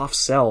incredibly tough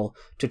sell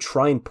to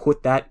try and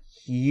put that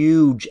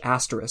huge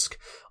asterisk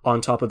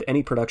on top of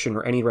any production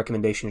or any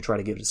recommendation you try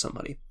to give to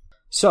somebody.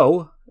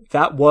 So,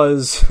 that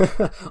was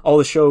all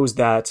the shows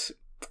that,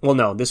 well,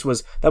 no, that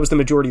was the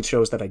majority of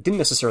shows that I didn't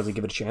necessarily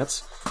give it a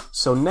chance.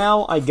 So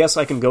now I guess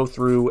I can go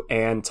through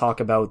and talk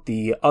about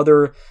the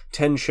other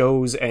 10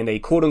 shows and a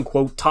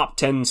quote-unquote top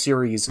 10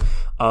 series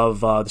of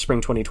the spring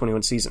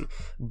 2021 season.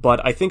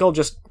 But I think I'll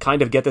just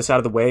kind of get this out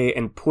of the way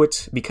and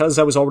because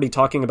I was already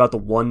talking about the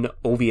one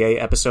OVA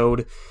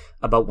episode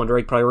about Wonder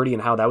Egg Priority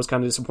and how that was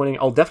kind of disappointing,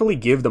 I'll definitely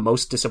give the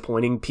most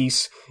disappointing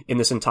piece in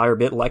this entire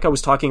bit. Like I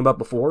was talking about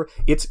before,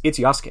 it's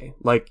Yasuke.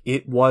 Like,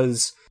 it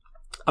was...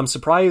 I'm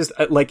surprised,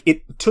 like,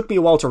 it took me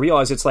a while to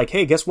realize, it's like,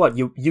 hey, guess what?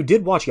 You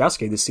did watch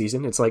Yasuke this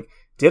season. It's like,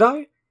 did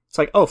I? It's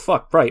like, oh,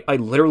 fuck, right. I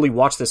literally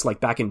watched this,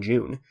 like, back in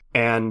June.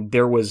 And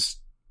there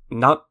was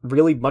not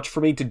really much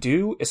for me to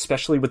do,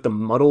 especially with the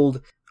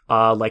muddled,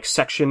 like,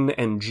 section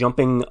and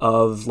jumping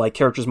of, like,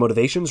 characters'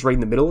 motivations right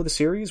in the middle of the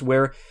series,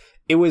 where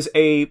it was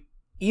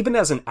even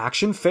as an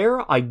action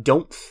fare, I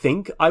don't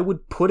think I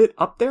would put it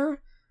up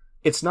there.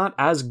 It's not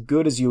as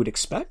good as you would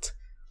expect.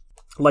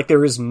 Like,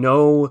 there is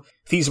no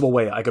feasible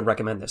way I could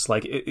recommend this.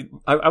 Like,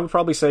 I would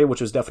probably say,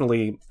 which was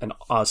definitely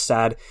a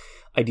sad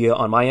idea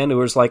on my end, it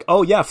was like,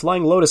 oh yeah,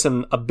 Flying Lotus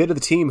and a bit of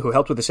the team who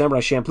helped with the Samurai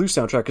Champloo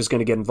soundtrack is going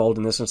to get involved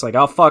in this, and it's like,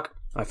 oh fuck,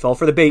 I fell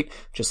for the bait,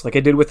 just like I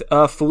did with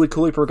Fooly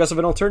Cooly Progressive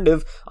and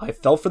Alternative. I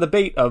fell for the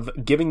bait of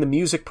giving the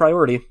music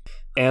priority.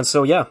 And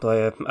so yeah,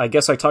 I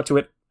guess I talked to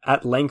it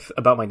at length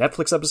about my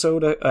Netflix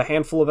episode a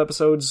handful of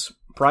episodes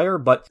prior,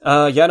 but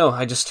yeah, no,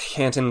 I just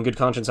can't in good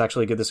conscience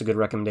actually give this a good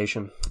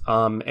recommendation.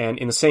 And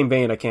in the same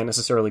vein, I can't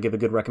necessarily give a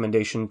good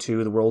recommendation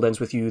to The World Ends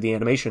With You, the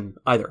animation,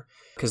 either.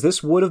 Because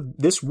this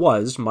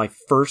was my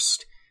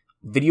first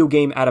video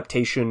game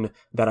adaptation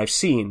that I've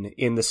seen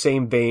in the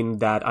same vein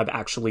that I've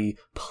actually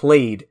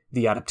played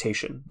the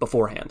adaptation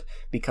beforehand.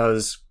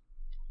 Because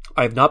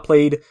I have not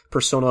played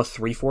Persona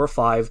 3, 4, or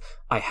 5,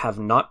 I have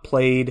not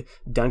played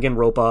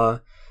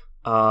Danganronpa,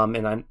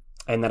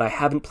 and that I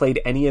haven't played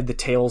any of the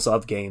Tales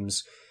of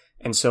games.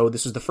 And so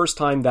this was the first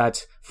time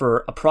that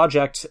for a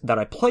project that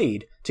I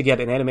played to get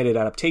an animated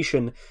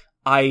adaptation,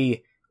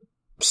 I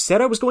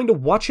said I was going to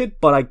watch it,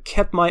 but I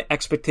kept my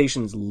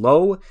expectations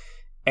low,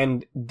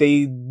 and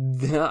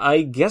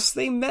I guess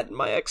they met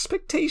my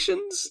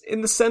expectations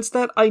in the sense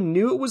that I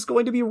knew it was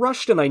going to be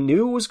rushed, and I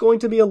knew it was going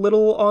to be a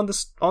little on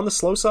the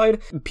slow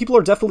side. People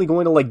are definitely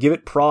going to, like, give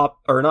it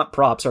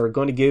are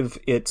going to give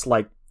it,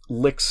 like,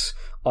 licks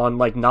on,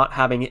 like, not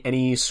having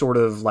any sort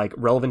of, like,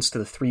 relevance to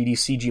the 3D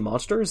CG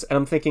monsters, and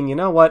I'm thinking, you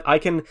know what, I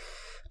can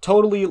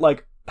totally,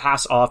 like,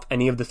 pass off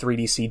any of the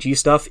 3D CG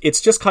stuff.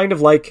 It's just kind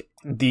of like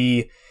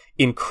the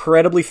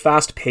incredibly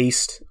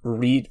fast-paced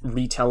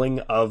retelling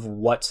of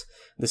what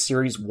the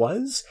series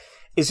was.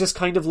 Is just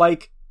kind of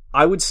like,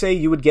 I would say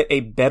you would get a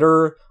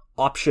better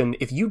option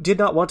if you did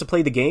not want to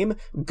play the game.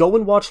 Go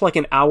and watch like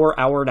an hour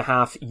and a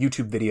half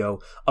YouTube video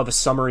of a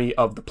summary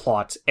of the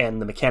plot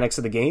and the mechanics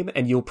of the game,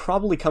 and you'll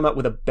probably come out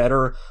with a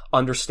better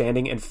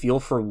understanding and feel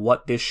for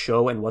what this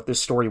show and what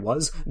this story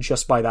was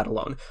just by that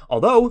alone.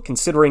 Although,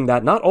 considering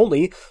that not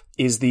only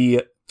is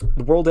the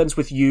The World Ends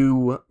With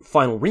You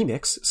Final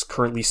Remix is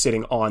currently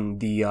sitting on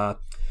the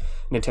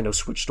Nintendo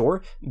Switch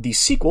store. The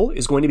sequel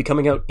is going to be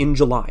coming out in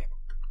July.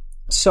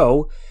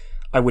 So,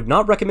 I would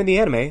not recommend the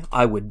anime.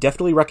 I would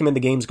definitely recommend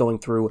the games going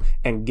through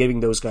and giving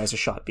those guys a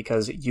shot,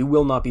 because you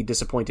will not be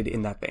disappointed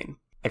in that vein.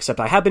 Except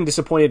I have been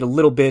disappointed a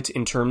little bit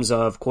in terms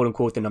of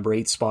quote-unquote the number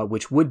 8 spot,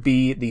 which would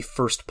be the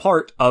first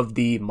part of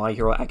the My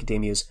Hero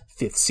Academia's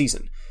 5th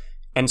season.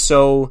 And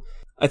so,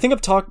 I think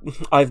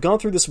I've gone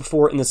through this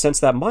before in the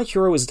sense that My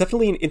Hero is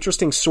definitely an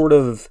interesting sort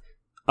of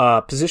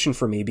position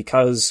for me,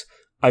 because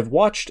I've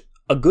watched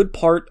a good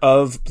part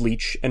of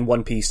Bleach and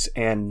One Piece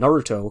and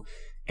Naruto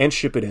and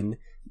Shippuden,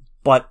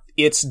 but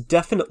it's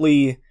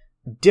definitely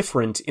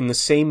different in the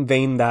same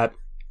vein that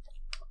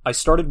I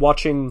started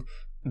watching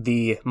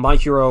the My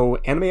Hero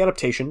anime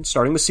adaptation,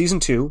 starting with Season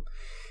 2,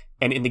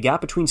 and in the gap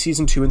between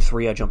Season 2 and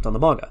 3, I jumped on the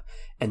manga.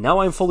 And now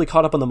I'm fully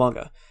caught up on the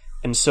manga.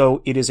 And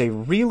so it is a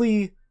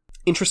really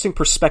interesting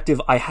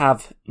perspective I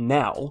have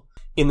now,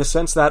 in the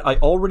sense that I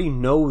already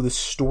know the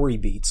story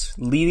beats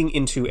leading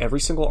into every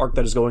single arc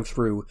that is going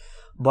through,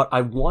 but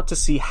I want to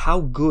see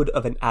how good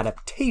of an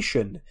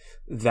adaptation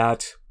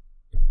that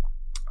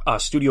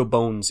Studio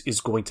Bones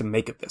is going to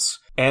make of this.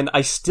 And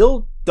I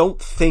still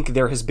don't think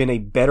there has been a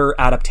better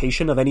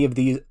adaptation of any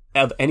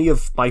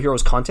of My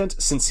Hero's content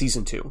since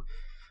Season 2.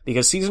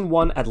 Because Season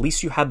 1, at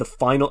least you had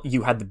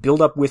the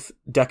build-up with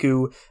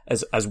Deku,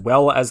 as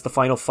well as the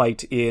final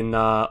fight in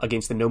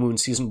against the Nomu in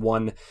Season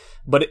 1,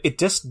 but it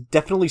just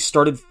definitely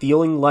started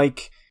feeling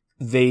like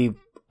they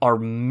are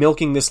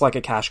milking this like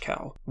a cash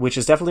cow, which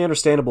is definitely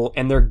understandable,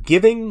 and they're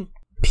giving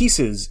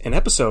pieces and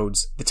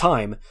episodes the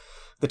time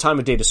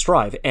of day to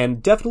strive,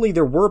 and definitely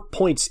there were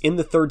points in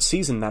the 3rd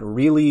season that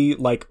really,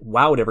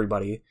 wowed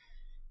everybody,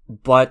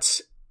 but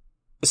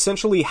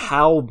essentially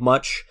how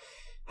much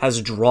has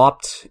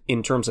dropped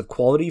in terms of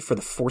quality for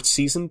the 4th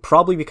season,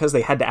 probably because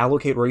they had to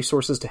allocate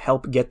resources to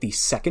help get the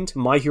 2nd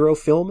My Hero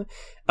film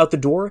out the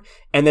door,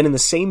 and then in the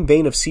same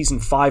vein of Season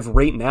 5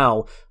 right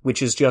now,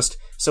 which is just,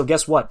 so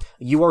guess what?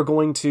 You are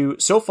going to,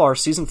 so far,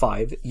 Season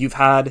 5, you've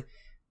had,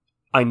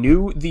 I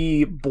knew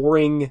the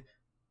boring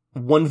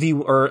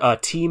 1v, or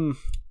Team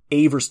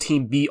A versus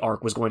Team B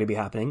arc was going to be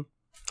happening,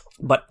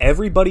 but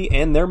everybody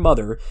and their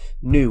mother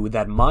knew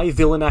that My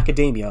Villain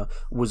Academia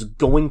was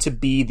going to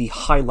be the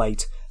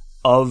highlight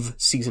of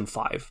Season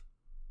 5.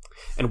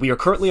 And we are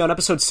currently on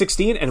episode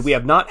 16, and we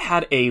have not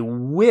had a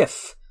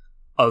whiff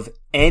of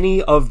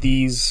any of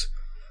these,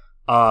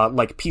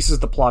 pieces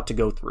of the plot to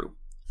go through.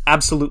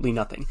 Absolutely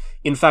nothing.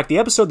 In fact, the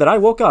episode that I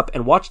woke up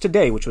and watched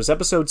today, which was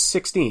episode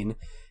 16,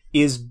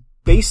 is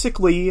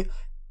basically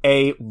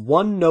a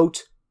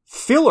one-note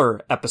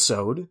filler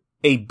episode,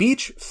 a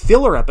beach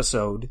filler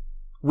episode,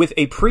 with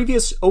a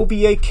previous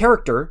OVA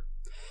character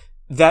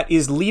that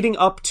is leading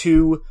up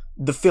to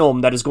the film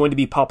that is going to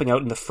be popping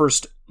out in the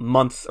first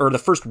month, or the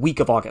first week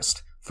of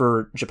August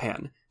for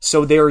Japan.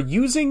 So they're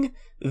using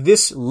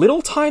this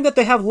little time that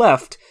they have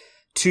left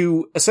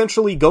to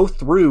essentially go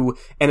through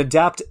and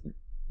adapt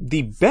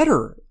the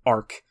better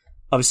arc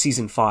of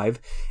Season 5,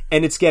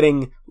 and it's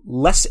getting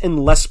less and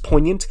less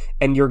poignant,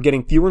 and you're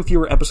getting fewer and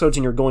fewer episodes,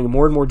 and you're going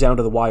more and more down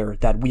to the wire,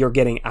 that we are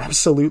getting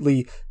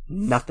absolutely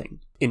nothing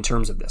in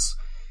terms of this.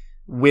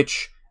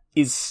 Which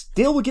is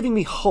still giving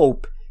me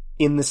hope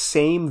in the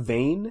same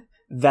vein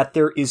that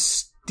there is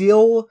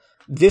still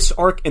this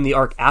arc and the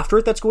arc after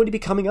it that's going to be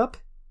coming up.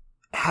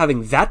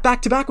 Having that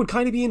back-to-back would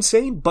kind of be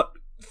insane, but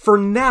for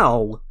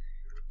now,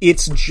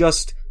 it's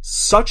just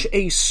such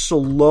a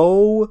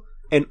slow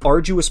and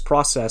arduous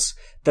process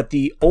that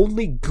the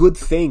only good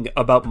thing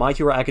about My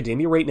Hero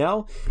Academia right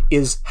now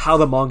is how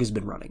the manga's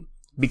been running.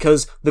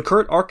 Because the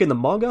current arc in the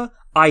manga,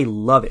 I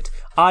love it.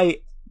 I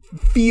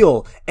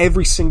feel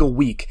every single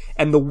week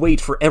and the wait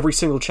for every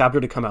single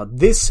chapter to come out.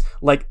 This,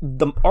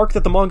 the arc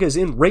that the manga is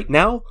in right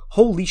now,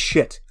 holy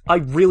shit. I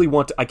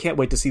can't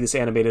wait to see this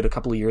animated a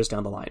couple of years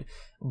down the line.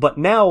 But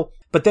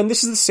then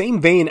this is the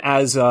same vein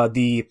as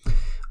the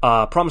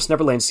Promised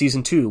Neverland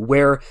Season 2,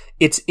 where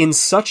it's in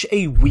such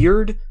a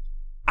weird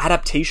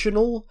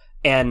adaptational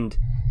and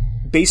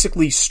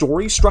basically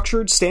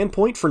story-structured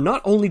standpoint for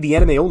not only the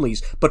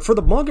anime-onlys, but for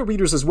the manga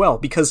readers as well,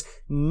 because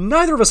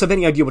neither of us have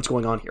any idea what's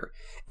going on here.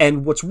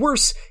 And what's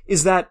worse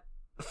is that,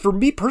 for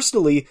me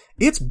personally,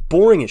 it's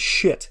boring as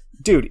shit.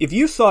 Dude, if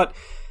you thought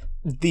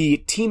the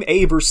Team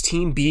A versus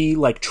Team B,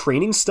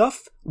 training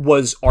stuff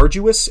was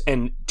arduous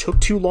and took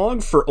too long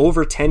for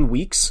over 10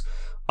 weeks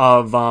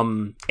of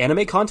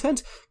anime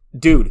content,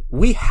 dude,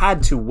 we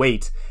had to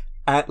wait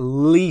at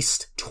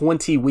least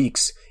 20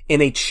 weeks in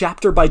a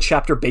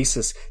chapter-by-chapter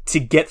basis to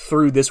get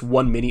through this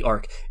one mini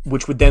arc,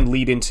 which would then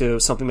lead into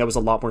something that was a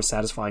lot more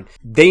satisfying.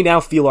 They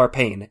now feel our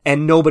pain,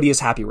 and nobody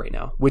is happy right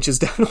now, which is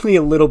definitely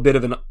a little bit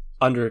of an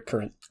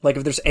undercurrent.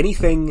 If there's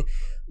anything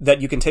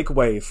that you can take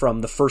away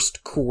from the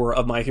first core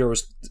of My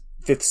Hero's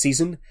 5th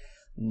season,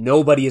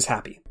 nobody is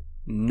happy.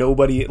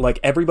 Nobody,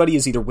 everybody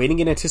is either waiting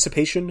in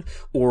anticipation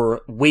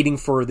or waiting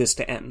for this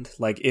to end.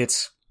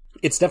 It's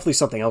definitely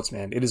something else,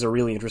 man. It is a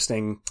really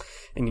interesting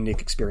and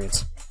unique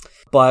experience.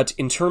 But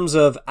in terms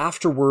of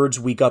afterwards,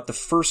 we got the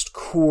first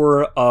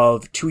core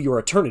of To Your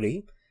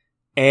Eternity.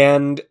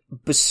 And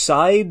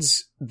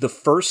besides the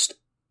first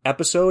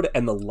episode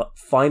and the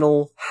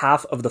final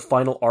half of the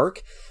final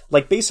arc,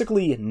 like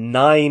basically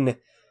 9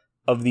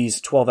 of these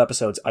 12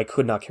 episodes, I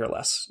could not care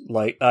less.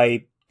 Like,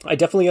 I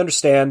definitely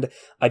understand.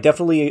 I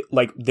definitely,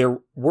 like, there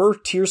were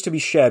tears to be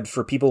shed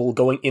for people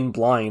going in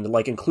blind,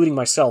 like, including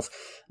myself.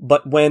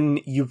 But when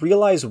you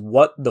realize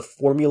what the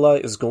formula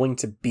is going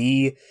to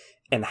be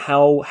and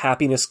how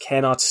happiness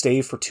cannot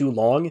stay for too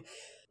long,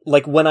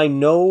 like, when I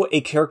know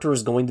a character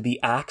is going to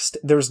be axed,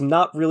 there's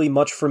not really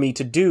much for me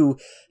to do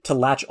to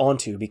latch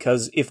onto,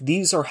 because if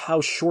these are how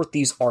short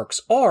these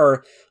arcs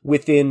are,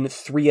 within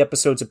 3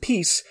 episodes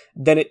apiece,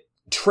 then it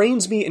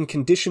trains me and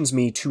conditions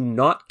me to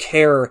not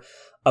care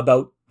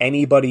about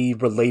anybody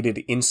related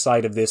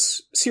inside of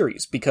this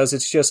series, because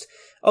it's just,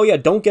 oh yeah,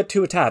 don't get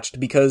too attached,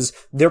 because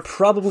they're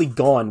probably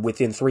gone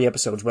within 3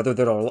 episodes, whether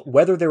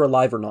they're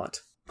alive or not.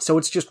 So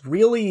it's just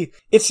really,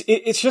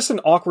 it's just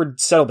an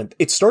awkward settlement.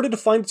 It started to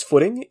find its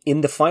footing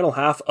in the final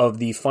half of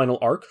the final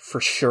arc,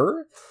 for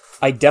sure.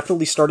 I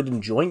definitely started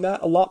enjoying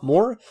that a lot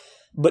more,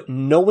 but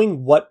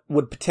knowing what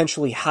would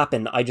potentially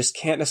happen, I just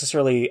can't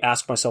necessarily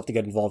ask myself to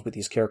get involved with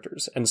these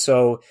characters. And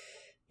so,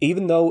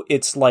 even though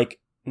it's like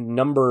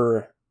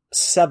number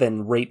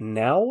 7 right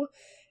now,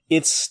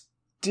 it's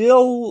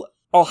still,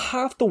 I'll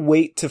have to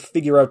wait to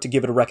figure out to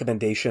give it a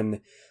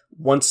recommendation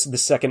once the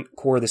second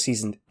core of the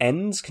season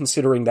ends,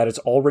 considering that it's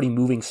already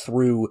moving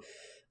through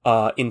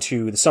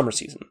into the summer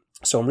season.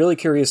 So I'm really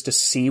curious to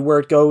see where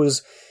it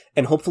goes,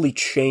 and hopefully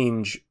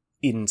change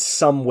in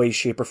some way,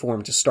 shape, or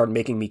form to start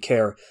making me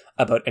care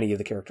about any of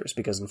the characters,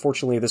 because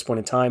unfortunately at this point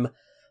in time,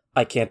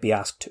 I can't be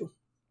asked to.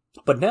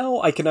 But now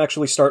I can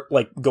actually start,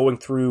 like, going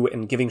through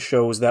and giving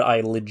shows that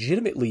I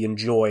legitimately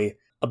enjoy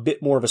a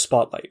bit more of a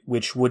spotlight,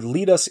 which would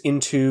lead us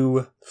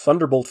into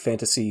Thunderbolt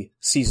Fantasy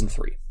Season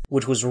 3,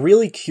 which was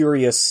really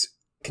curious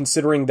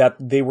considering that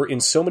they were in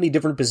so many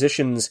different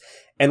positions,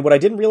 and what I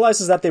didn't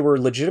realize is that they were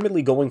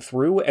legitimately going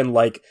through and,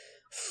 like,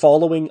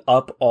 following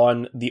up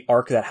on the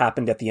arc that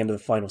happened at the end of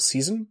the final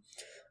season.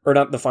 Or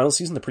not the final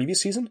season, the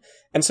previous season.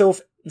 And so,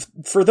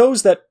 for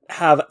those that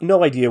have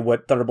no idea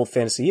what Thunderbolt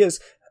Fantasy is,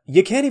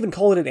 you can't even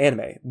call it an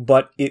anime,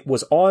 but it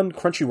was on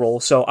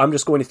Crunchyroll, so I'm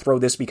just going to throw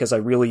this because I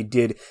really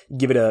did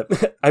give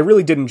it I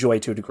really did enjoy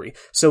it to a degree.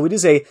 So it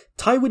is a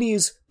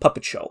Taiwanese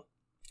puppet show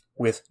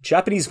with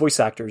Japanese voice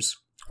actors,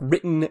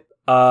 written,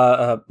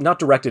 not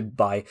directed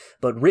by,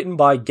 but written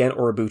by Gen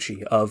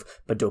Oribuchi of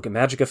Madoka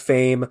Magica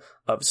fame,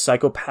 of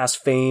Psycho Pass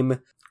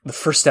fame, the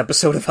first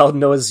episode of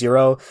Aldnoah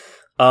Zero.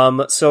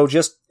 So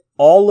just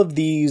all of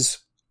these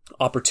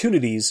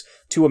opportunities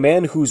to a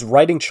man whose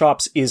writing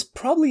chops is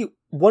probably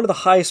one of the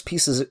highest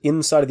pieces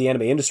inside of the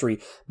anime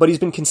industry, but he's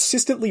been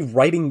consistently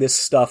writing this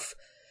stuff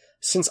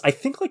since I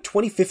think like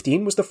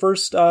 2015 was the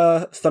first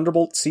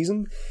Thunderbolt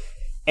season.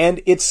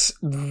 And it's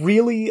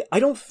really, I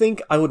don't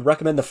think I would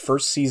recommend the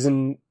first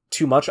season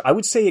too much. I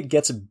would say it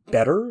gets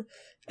better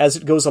as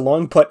it goes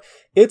along, but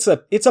it's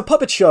a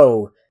puppet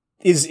show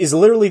is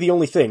literally the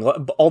only thing.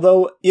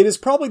 Although it is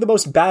probably the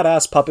most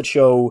badass puppet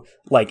show,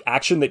 like,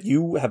 action that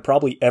you have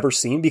probably ever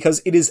seen,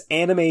 because it is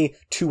anime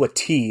to a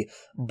T,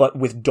 but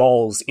with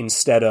dolls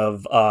instead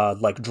of,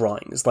 like,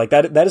 drawings. Like,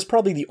 that is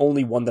probably the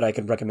only one that I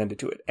can recommend it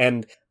to it.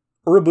 And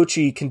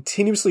Urabuchi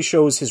continuously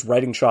shows his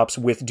writing chops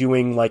with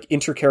doing, like,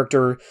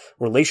 inter-character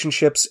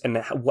relationships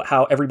and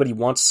how everybody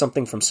wants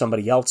something from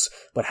somebody else,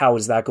 but how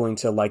is that going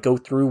to, like, go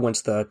through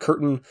once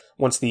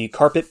the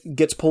carpet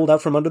gets pulled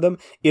out from under them.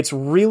 It's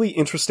really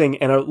interesting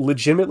and a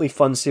legitimately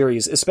fun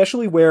series,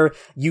 especially where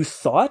you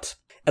thought,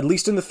 at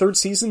least in the 3rd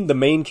season, the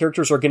main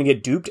characters are going to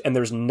get duped and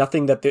there's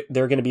nothing that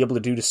they're going to be able to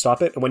do to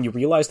stop it. And when you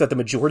realize that the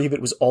majority of it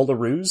was all a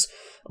ruse,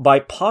 by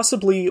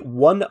possibly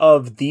one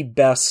of the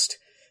best,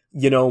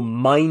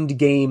 mind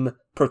game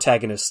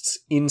protagonists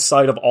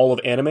inside of all of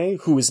anime,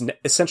 who is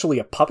essentially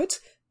a puppet,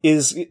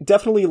 is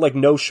definitely, like,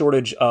 no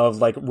shortage of,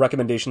 like,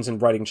 recommendations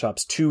and writing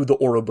chops to the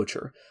Oro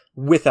Butcher,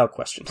 without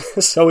question.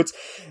 So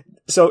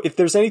if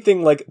there's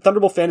anything, like,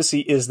 Thunderbolt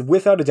Fantasy is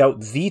without a doubt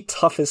the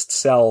toughest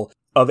sell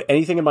of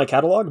anything in my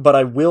catalog, but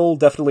I will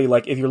definitely,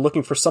 like, if you're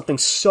looking for something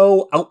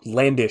so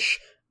outlandish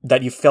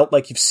that you felt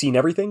like you've seen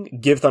everything,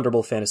 give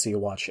Thunderbolt Fantasy a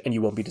watch, and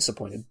you won't be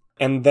disappointed.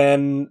 And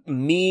then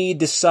me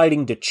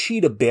deciding to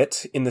cheat a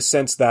bit in the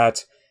sense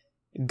that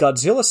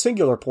Godzilla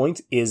Singular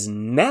Point is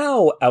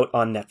now out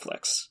on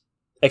Netflix.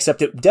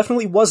 Except it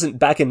definitely wasn't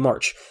back in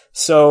March.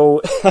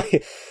 So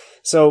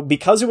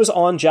because it was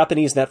on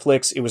Japanese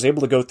Netflix, it was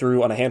able to go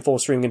through on a handful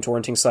of streaming and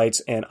torrenting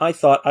sites, and I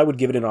thought I would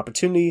give it an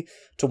opportunity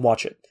to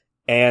watch it.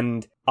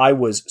 And I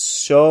was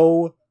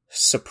so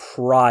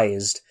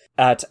surprised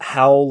at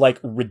how, like,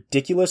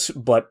 ridiculous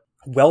but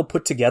well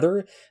put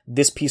together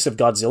this piece of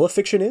Godzilla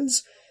fiction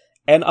is.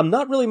 And I'm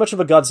not really much of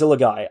a Godzilla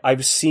guy.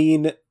 I've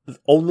seen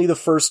only the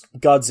first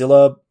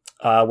Godzilla,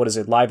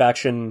 live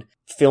action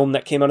film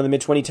that came out in the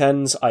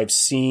mid-2010s. I've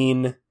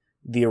seen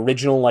the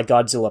original, like,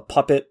 Godzilla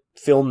puppet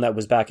film that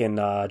was back in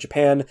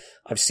Japan.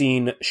 I've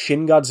seen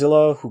Shin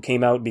Godzilla, who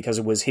came out because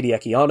it was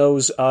Hideaki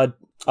Anno's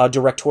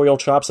directorial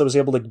chops that was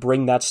able to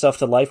bring that stuff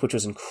to life, which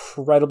was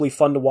incredibly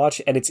fun to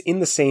watch, and it's in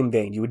the same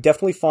vein. You would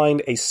definitely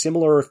find a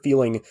similar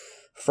feeling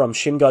from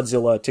Shin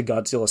Godzilla to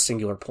Godzilla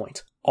Singular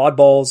Point.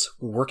 Oddballs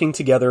working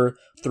together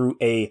through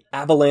a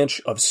avalanche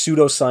of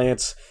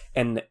pseudoscience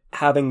and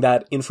having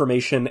that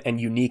information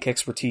and unique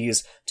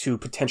expertise to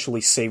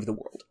potentially save the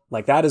world.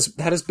 Like, that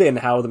has been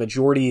how the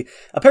majority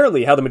of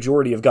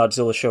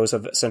Godzilla shows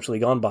have essentially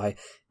gone by.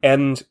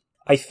 And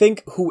I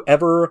think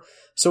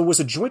so it was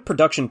a joint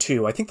production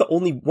too. I think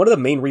one of the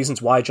main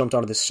reasons why I jumped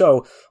onto this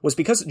show was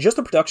because just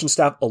the production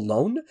staff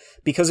alone,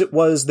 because it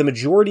was the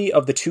majority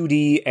of the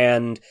 2D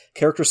and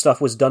character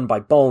stuff was done by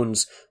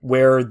Bones,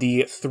 where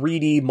the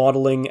 3D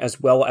modeling as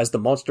well as the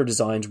monster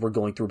designs were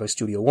going through by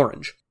Studio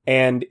Orange.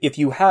 And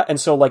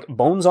so like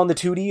Bones on the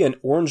 2D and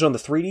Orange on the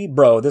 3D,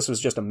 bro, this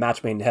was just a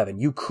match made in heaven.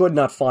 You could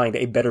not find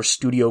a better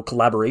studio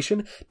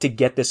collaboration to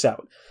get this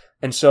out.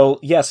 And so,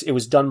 yes, it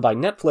was done by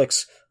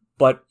Netflix,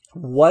 but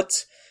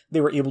what they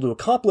were able to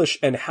accomplish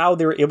and how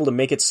they were able to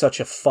make it such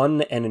a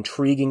fun and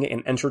intriguing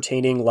and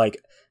entertaining, like,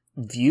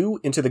 view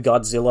into the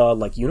Godzilla,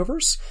 like,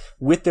 universe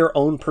with their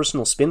own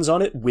personal spins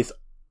on it, with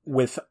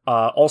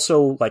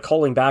also, like,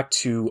 calling back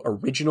to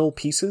original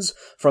pieces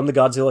from the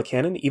Godzilla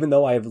canon, even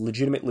though I have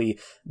legitimately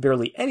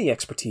barely any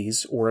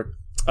expertise or,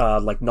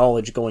 like,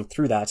 knowledge going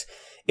through that.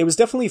 It was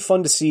definitely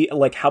fun to see,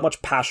 like, how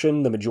much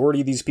passion the majority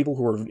of these people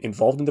who were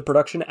involved in the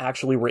production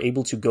actually were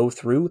able to go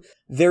through.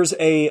 There's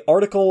a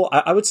article,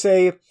 I would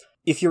say,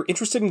 if you're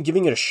interested in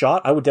giving it a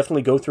shot, I would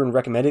definitely go through and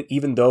recommend it,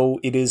 even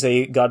though it is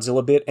a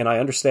Godzilla bit, and I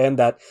understand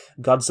that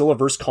Godzilla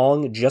vs.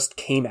 Kong just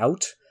came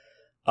out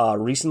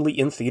recently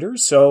in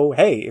theaters. So,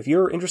 hey, if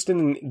you're interested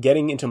in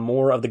getting into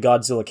more of the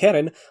Godzilla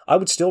canon, I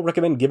would still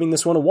recommend giving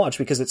this one a watch,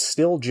 because it's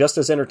still just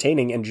as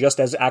entertaining and just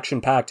as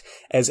action-packed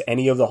as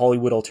any of the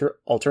Hollywood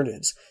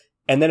alternatives.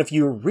 And then if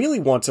you really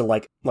want to,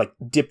 like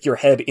dip your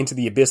head into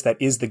the abyss that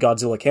is the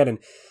Godzilla canon,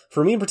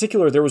 for me in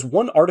particular, there was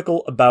one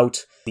article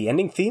about the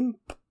ending theme.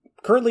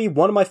 Currently,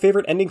 one of my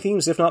favorite ending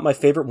themes, if not my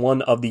favorite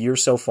one of the year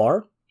so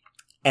far,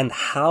 and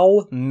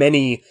how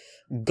many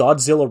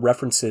Godzilla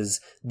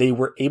references they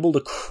were able to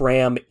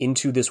cram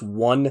into this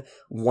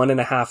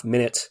 1.5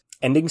 minute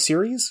ending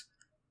series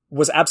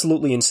was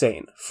absolutely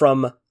insane.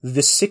 From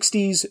the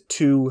 60s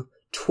to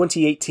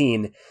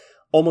 2018,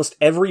 almost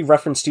every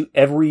reference to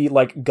every,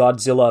 like,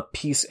 Godzilla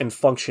piece and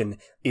function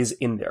is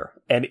in there.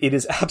 And it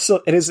is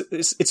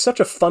it's such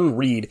a fun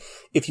read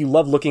if you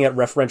love looking at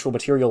referential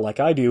material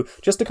like I do,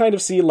 just to kind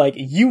of see, like,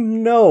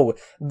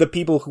 the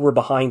people who were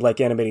behind,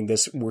 like, animating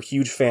this were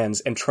huge fans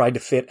and tried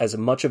to fit as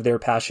much of their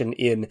passion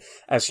in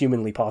as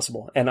humanly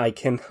possible. And I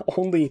can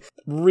only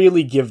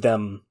really give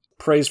them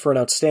praise for an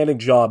outstanding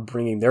job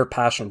bringing their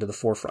passion to the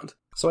forefront.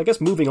 So I guess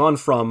moving on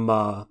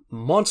from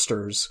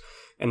monsters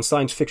and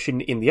science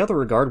fiction in the other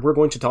regard, we're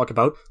going to talk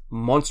about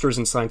monsters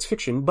in science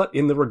fiction, but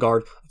in the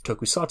regard of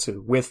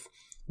tokusatsu, with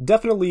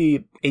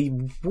definitely a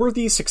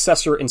worthy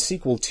successor and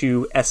sequel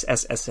to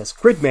SSSS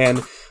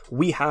Gridman.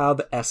 We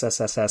have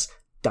SSSS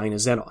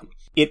Dynazenon.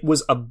 It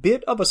was a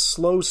bit of a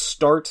slow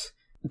start,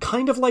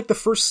 kind of like the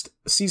first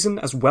season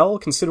as well,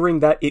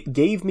 considering that it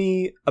gave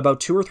me about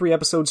 2 or 3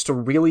 episodes to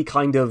really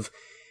kind of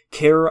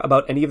care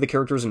about any of the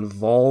characters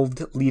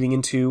involved leading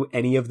into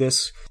any of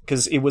this,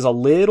 because it was a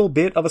little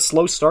bit of a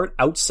slow start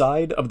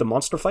outside of the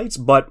monster fights,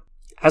 but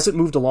as it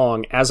moved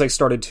along, as I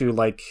started to,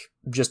 like,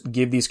 just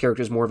give these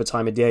characters more of a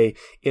time of day,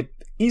 it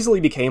easily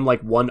became, like,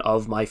 one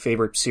of my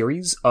favorite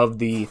series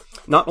of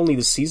not only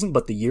the season,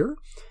 but the year.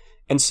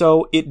 And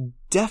so it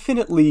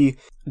definitely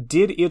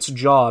did its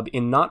job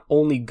in not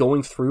only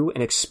going through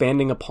and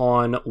expanding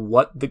upon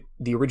what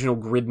the original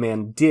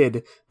Gridman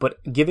did, but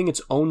giving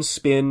its own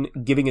spin,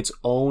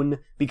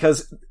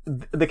 because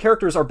the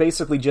characters are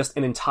basically just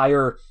an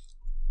entire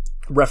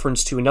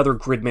reference to another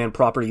Gridman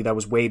property that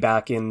was way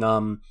back in,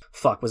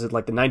 was it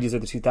like the 90s or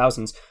the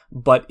 2000s,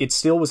 but it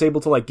still was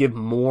able to, like, give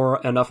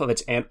enough of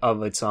its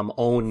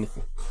own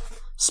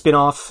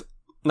spin-off,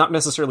 not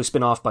necessarily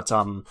spin-off, but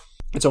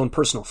its own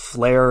personal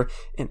flair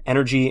and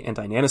energy and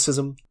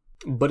dynamicism,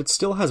 but it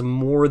still has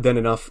more than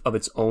enough of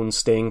its own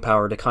staying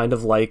power to kind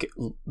of, like,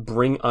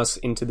 bring us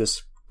into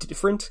this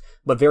different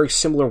but very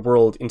similar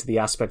world into the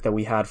aspect that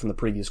we had from the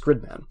previous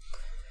Gridman.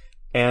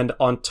 And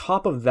on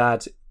top of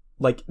that,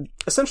 like,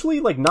 essentially,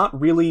 like, not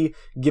really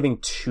giving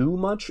too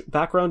much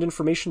background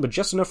information, but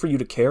just enough for you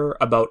to care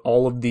about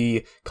all of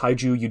the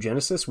kaiju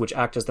eugenicists, which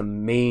act as the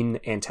main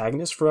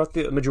antagonists throughout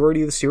the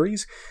majority of the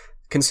series,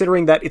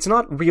 considering that it's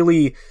not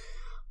really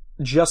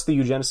just the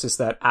eugenicists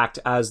that act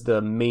as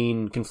the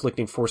main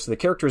conflicting force of the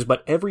characters,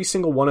 but every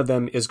single one of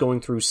them is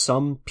going through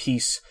some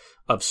piece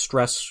of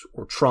stress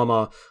or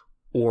trauma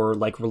or,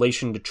 like,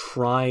 relation to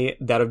try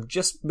that have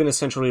just been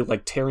essentially,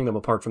 like, tearing them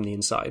apart from the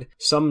inside.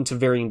 Some to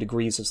varying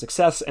degrees of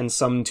success, and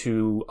some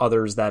to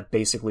others that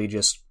basically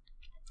just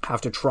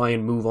have to try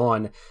and move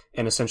on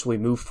and essentially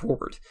move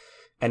forward.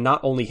 And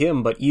not only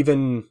him, but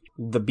even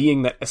the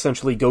being that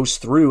essentially goes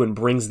through and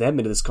brings them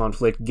into this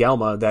conflict,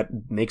 Galma, that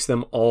makes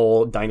them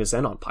all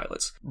Dyna-Xenon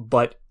pilots.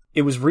 But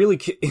it was really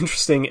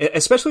interesting,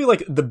 especially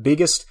like the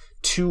biggest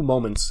two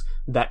moments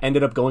that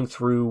ended up going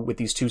through with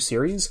these two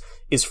series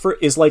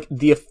is like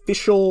the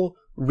official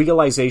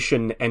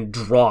realization and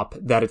drop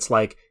that it's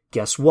like,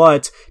 guess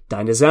what?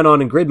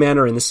 Dyna-Xenon and Gridman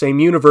are in the same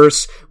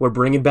universe. We're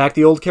bringing back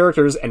the old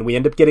characters, and we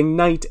end up getting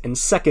Knight and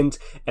Second,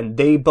 and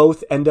they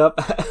both end up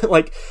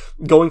like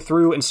going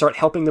through and start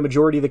helping the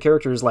majority of the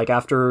characters like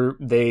after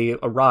they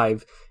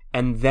arrive.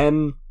 And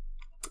then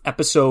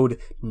episode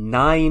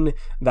 9,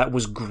 that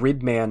was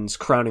Gridman's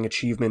crowning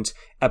achievement.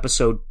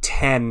 Episode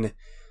 10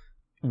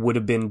 would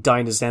have been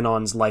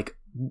Dyna-Xenon's like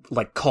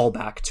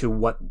callback to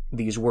what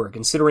these were,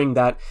 considering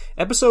that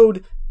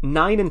episode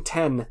 9 and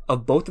 10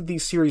 of both of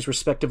these series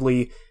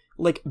respectively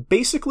like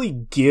basically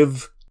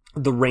give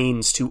the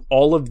reins to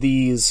all of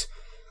these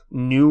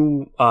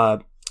new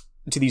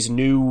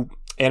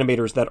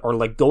animators that are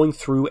like going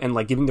through and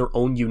like giving their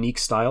own unique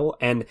style.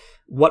 And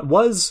what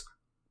was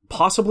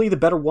possibly the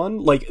better one,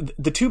 like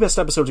the two best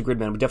episodes of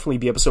Gridman would definitely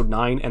be episode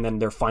 9 and then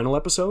their final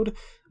episode,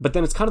 but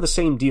then it's kind of the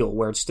same deal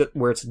where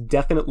it's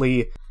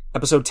definitely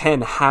episode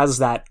 10 has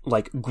that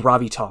like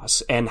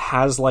gravitas and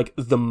has like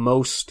the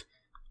most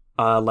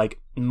like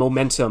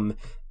momentum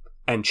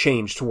and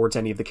change towards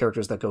any of the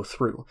characters that go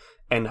through,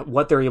 and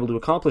what they're able to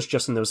accomplish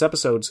just in those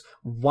episodes,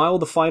 while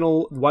the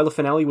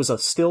finale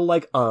was still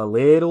like a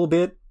little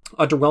bit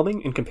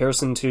underwhelming in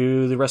comparison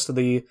to the rest of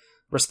the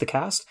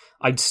cast.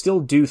 I still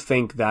do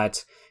think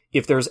that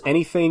if there's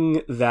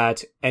anything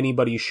that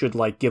anybody should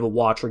like give a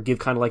watch or give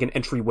kind of like an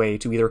entryway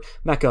to either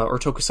mecha or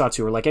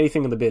tokusatsu or like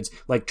anything in the bids,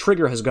 like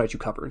Trigger has got you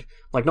covered.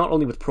 Like not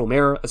only with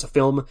Promare as a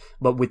film,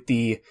 but with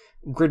the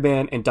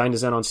Gridman and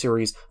Dyna-Xenon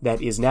series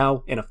that is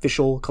now an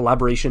official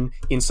collaboration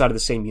inside of the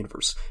same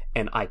universe.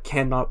 And I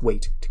cannot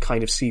wait to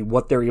kind of see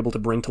what they're able to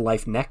bring to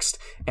life next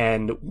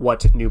and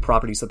what new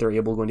properties that they're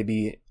going to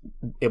be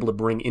able to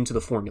bring into the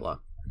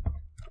formula,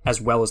 as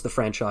well as the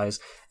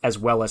franchise, as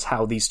well as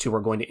how these two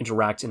are going to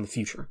interact in the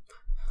future.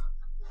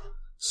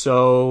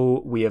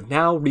 So we have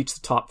now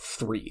reached the top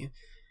 3.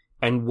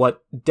 And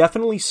what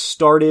definitely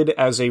started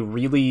as a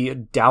really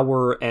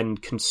dour and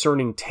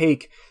concerning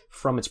take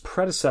from its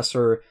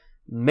predecessor,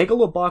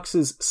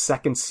 Megalobox's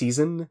second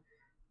season,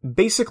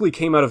 basically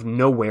came out of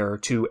nowhere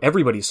to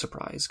everybody's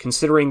surprise,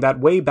 considering that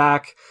way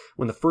back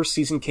when the first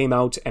season came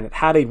out and it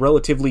had a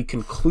relatively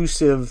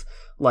conclusive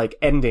like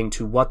ending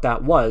to what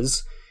that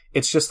was.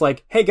 It's just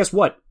like, hey, guess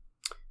what?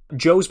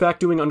 Joe's back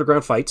doing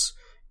underground fights.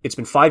 It's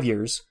been 5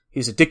 years.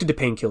 He's addicted to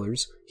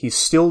painkillers.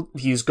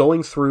 He's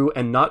going through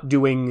and not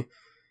doing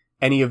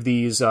any of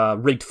these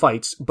rigged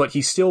fights, but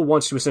he still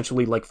wants to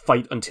essentially like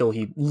fight until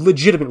he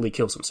legitimately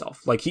kills himself.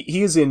 Like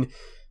he is in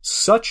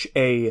such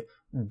a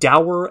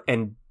dour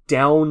and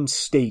down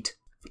state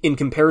in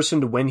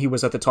comparison to when he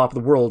was at the top of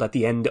the world at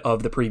the end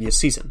of the previous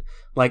season.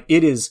 Like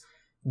it is,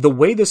 the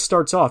way this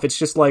starts off, it's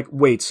just like,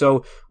 wait,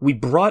 so we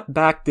brought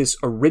back this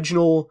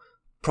original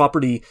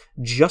property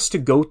just to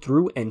go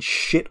through and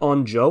shit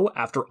on Joe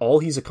after all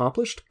he's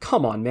accomplished?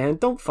 Come on, man,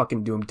 don't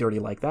fucking do him dirty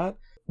like that.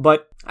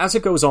 But as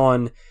it goes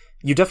on,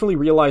 you definitely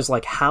realize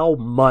like how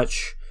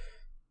much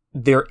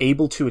they're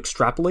able to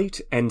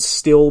extrapolate and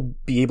still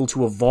be able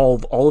to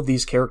evolve all of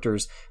these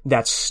characters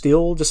that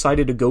still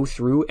decided to go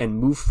through and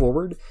move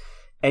forward.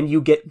 And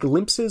you get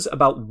glimpses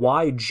about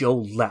why Joe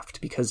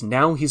left, because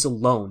now he's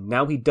alone.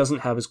 Now he doesn't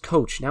have his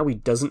coach. Now he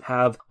doesn't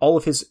have all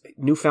of his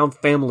newfound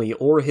family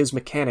or his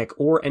mechanic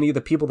or any of the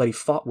people that he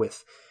fought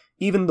with.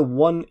 Even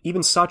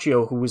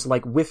Sachio, who was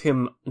like with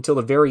him until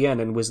the very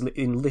end and was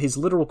in his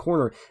literal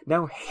corner,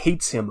 now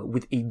hates him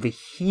with a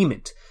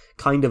vehement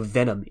kind of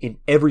venom in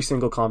every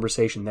single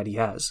conversation that he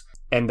has.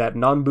 And that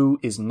Nanbu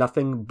is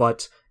nothing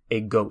but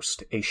a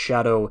ghost, a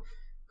shadow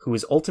who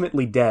is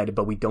ultimately dead,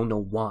 but we don't know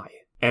why.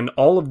 And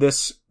all of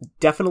this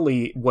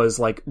definitely was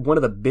like one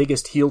of the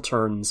biggest heel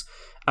turns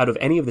out of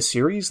any of the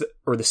series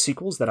or the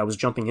sequels that I was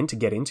jumping in to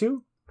get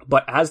into.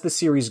 But as the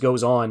series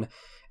goes on,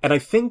 and I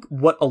think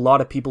what a lot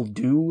of people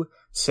do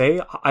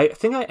say, I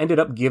think I ended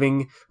up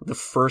giving the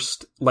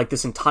first, like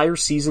this entire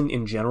season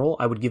in general,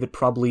 I would give it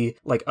probably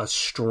like a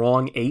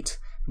strong 8.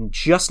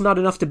 Just not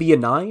enough to be a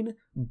 9,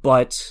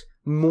 but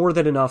more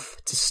than enough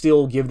to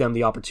still give them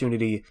the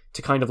opportunity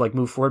to kind of like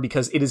move forward,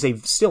 because it is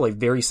still a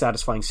very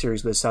satisfying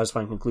series with a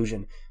satisfying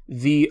conclusion.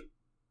 The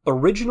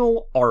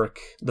original arc,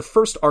 the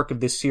first arc of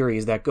this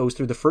series that goes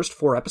through the first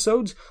 4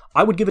 episodes,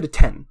 I would give it a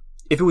 10.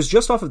 If it was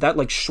just off of that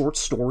like short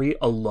story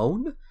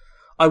alone,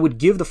 I would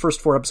give the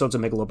first 4 episodes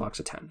of Megalobox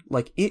a 10.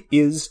 Like, it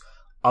is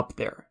up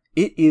there.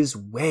 It is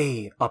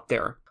way up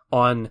there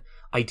on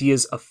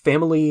ideas of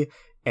family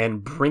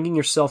and bringing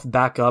yourself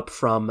back up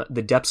from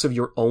the depths of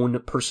your own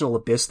personal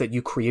abyss that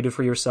you created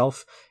for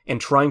yourself and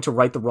trying to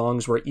right the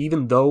wrongs, where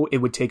even though it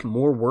would take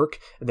more work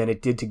than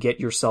it did to get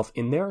yourself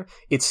in there,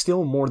 it's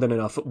still more than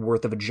enough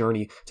worth of a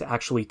journey to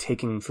actually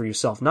taking for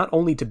yourself, not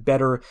only to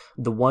better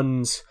the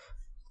ones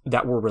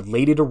that were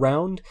related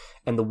around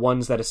and the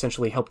ones that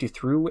essentially helped you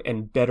through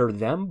and better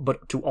them,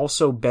 but to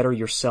also better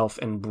yourself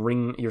and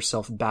bring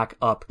yourself back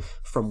up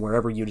from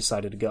wherever you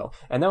decided to go.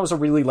 And that was a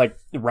really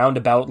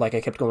roundabout, I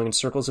kept going in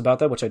circles about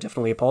that, which I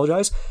definitely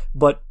apologize.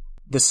 But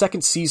the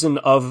second season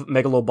of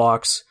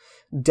Megalobox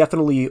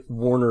definitely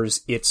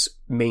Warner's its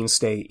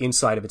mainstay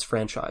inside of its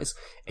franchise,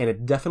 and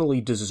it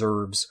definitely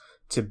deserves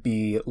to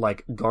be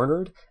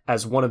garnered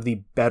as one of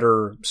the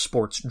better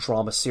sports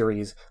drama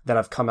series that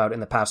have come out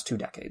in the past 2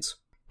 decades.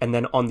 And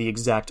then on the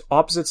exact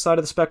opposite side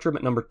of the spectrum,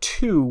 at number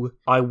 2,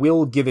 I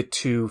will give it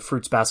to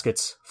Fruits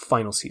Basket's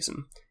final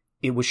season.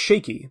 It was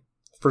shaky,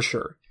 for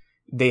sure.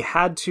 They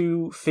had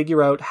to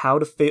figure out how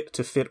to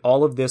fit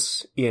all of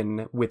this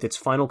in with its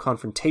final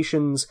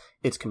confrontations,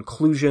 its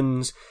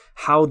conclusions,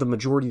 how the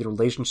majority of the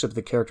relationships of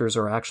the characters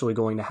are actually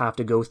going to have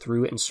to go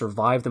through and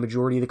survive the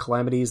majority of the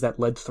calamities that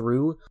led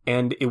through.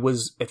 And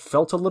it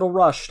felt a little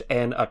rushed,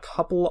 and a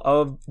couple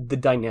of the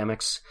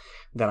dynamics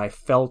that I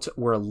felt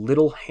were a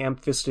little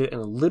ham-fisted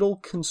and a little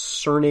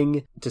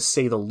concerning, to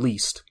say the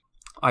least.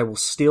 I will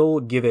still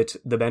give it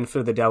the benefit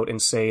of the doubt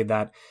and say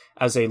that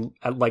as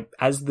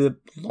the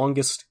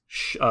longest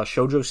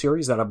shoujo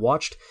series that I've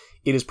watched,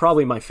 it is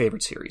probably my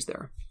favorite series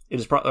there. It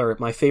is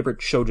my favorite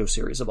shoujo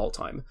series of all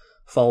time,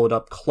 followed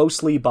up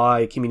closely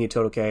by Kimi ni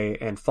Todoke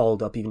and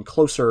followed up even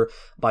closer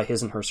by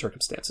His and Her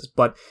Circumstances.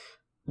 But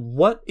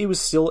what it was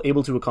still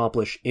able to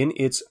accomplish in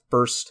its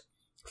first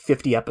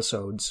 50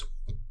 episodes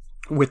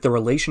with the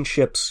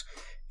relationships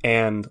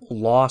and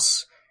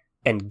loss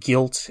and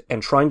guilt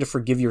and trying to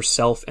forgive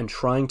yourself and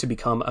trying to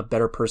become a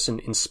better person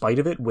in spite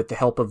of it with the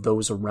help of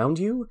those around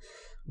you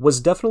was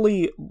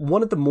definitely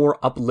one of the more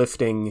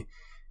uplifting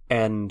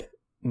and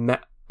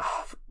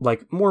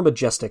more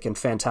majestic and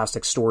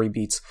fantastic story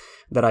beats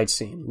that I'd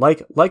seen.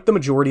 Like the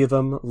majority of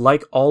them,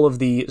 like all of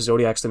the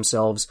Zodiacs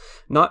themselves,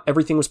 not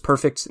everything was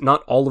perfect.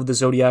 Not all of the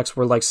Zodiacs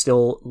were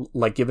still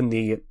given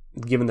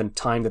the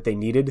time that they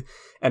needed,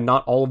 and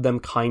not all of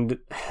them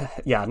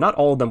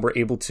were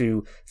able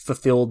to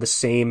fulfill the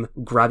same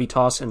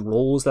gravitas and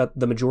roles that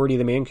the majority of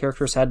the main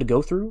characters had to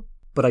go through.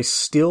 But I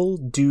still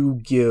do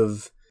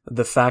give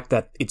the fact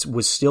that it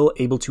was still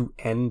able to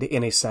end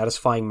in a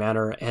satisfying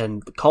manner,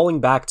 and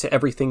calling back to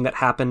everything that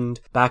happened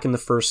back in the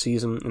first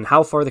season and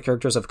how far the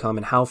characters have come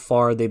and how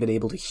far they've been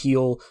able to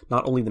heal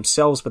not only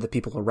themselves but the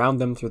people around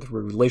them through the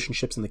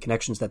relationships and the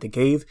connections that they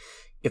gave.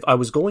 If I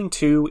was going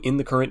to, in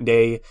the current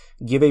day,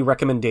 give a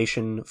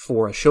recommendation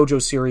for a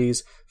shoujo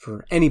series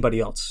for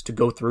anybody else to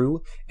go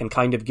through and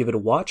kind of give it a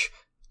watch,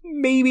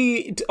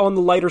 maybe on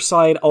the lighter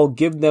side, I'll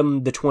give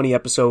them the 20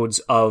 episodes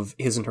of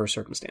His and Her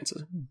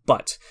Circumstances.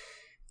 But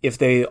if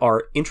they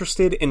are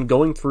interested in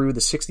going through the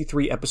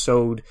 63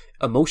 episode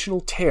emotional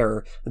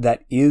tear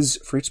that is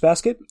Fruits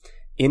Basket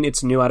in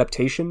its new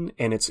adaptation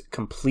and its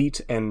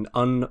complete and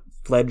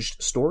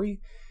unfledged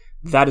story,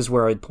 that is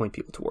where I'd point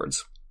people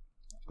towards,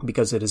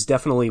 because it is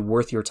definitely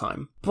worth your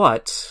time.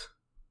 But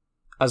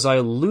as I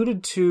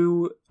alluded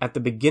to at the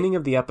beginning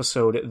of the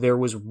episode, there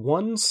was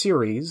one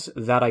series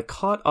that I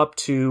caught up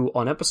to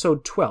on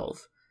episode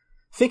 12,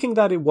 thinking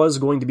that it was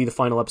going to be the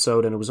final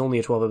episode and it was only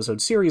a 12-episode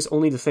series,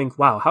 only to think,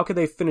 wow, how could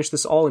they finish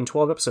this all in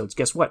 12 episodes?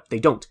 Guess what? They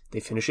don't. They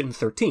finish it in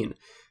 13.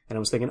 And I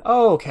was thinking,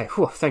 oh, okay,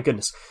 whew, thank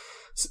goodness.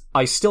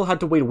 I still had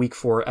to wait a week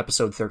for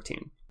episode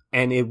 13.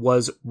 And it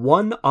was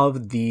one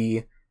of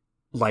the,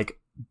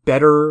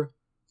 better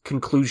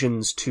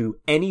conclusions to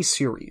any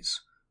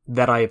series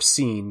that I have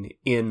seen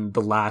in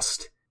the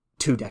last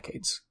 2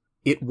 decades.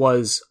 It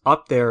was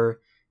up there.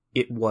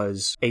 It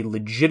was a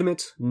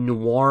legitimate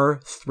noir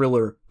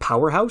thriller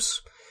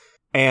powerhouse,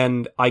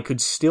 and I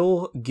could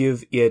still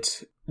give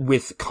it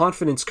with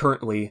confidence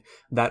currently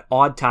that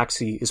Odd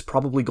Taxi is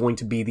probably going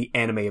to be the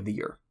anime of the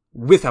year,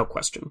 without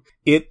question.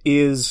 It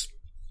is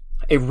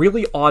a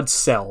really odd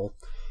sell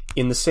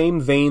in the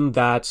same vein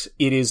that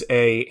it is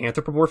a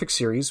anthropomorphic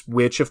series,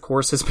 which of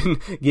course has been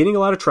gaining a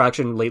lot of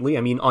traction lately.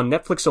 I mean, on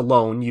Netflix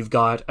alone, you've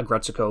got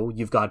Aggretsuko,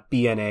 you've got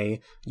BNA,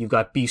 you've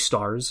got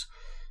Beastars.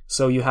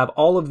 So you have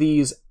all of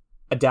these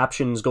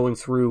adaptions going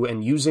through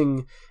and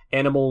using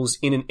animals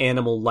in an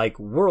animal-like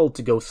world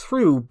to go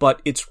through, but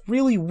it's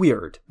really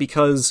weird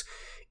because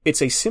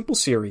it's a simple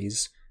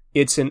series.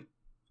 It's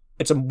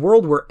a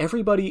world where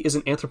everybody is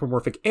an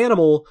anthropomorphic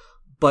animal,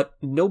 but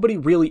nobody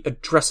really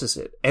addresses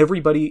it.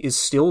 Everybody is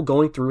still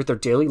going through with their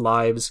daily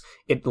lives.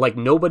 It's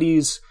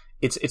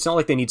not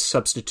like they need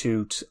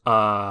substitute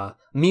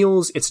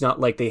meals. It's not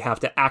like they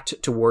have to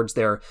act towards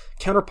their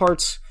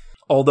counterparts.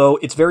 Although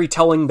it's very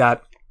telling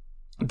that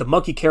the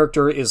monkey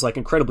character is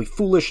incredibly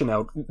foolish and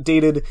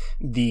outdated.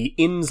 The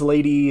inns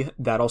lady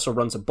that also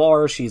runs a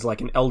bar, she's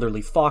like an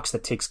elderly fox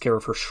that takes care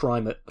of her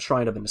shrine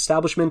of an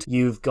establishment.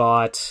 You've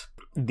got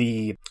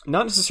the,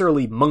 not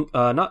necessarily not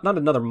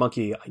another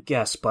monkey, I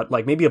guess, but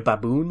maybe a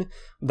baboon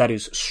that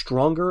is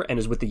stronger and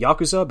is with the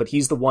Yakuza, but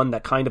he's the one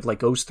that kind of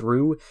goes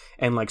through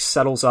and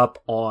settles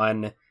up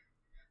on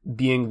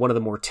being one of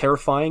the more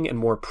terrifying and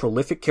more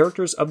prolific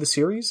characters of the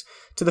series,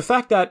 to the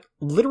fact that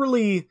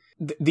literally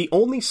the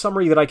only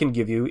summary that I can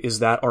give you is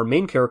that our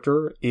main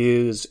character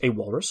is a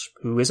walrus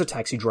who is a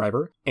taxi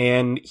driver,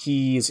 and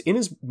he's in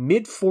his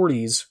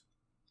mid-40s,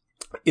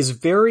 is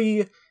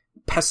very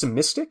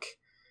pessimistic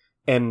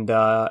and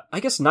I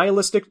guess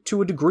nihilistic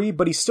to a degree,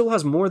 but he still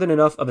has more than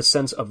enough of a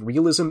sense of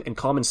realism and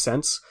common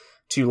sense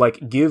to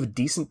like give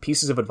decent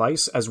pieces of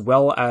advice, as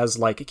well as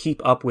like keep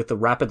up with the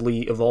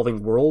rapidly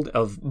evolving world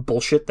of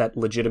bullshit that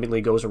legitimately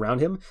goes around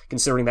him,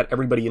 considering that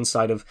everybody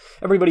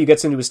who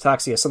gets into his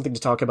taxi has something to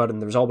talk about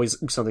and there's always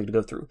something to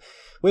go through,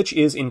 which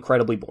is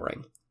incredibly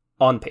boring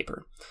on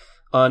paper.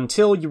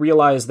 Until you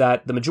realize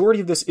that the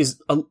majority of this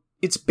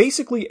it's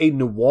basically a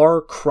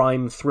noir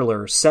crime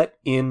thriller set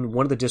in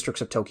one of the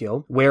districts of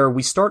Tokyo, where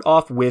we start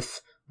off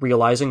with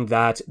realizing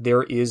that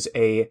there is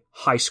a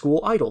high school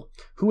idol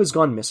who has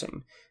gone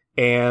missing.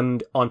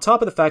 And on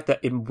top of the fact that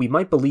we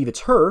might believe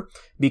it's her,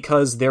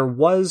 because there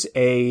was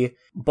a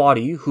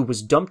body who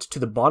was dumped to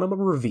the bottom of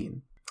a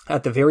ravine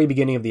at the very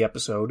beginning of the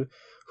episode,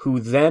 who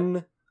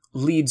then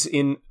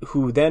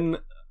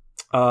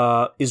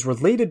is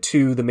related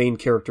to the main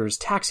character's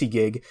taxi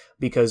gig,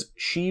 because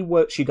she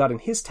got in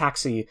his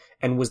taxi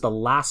and was the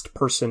last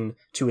person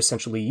to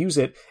essentially use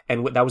it,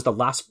 and that was the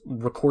last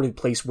recorded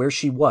place where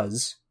she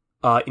was,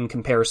 in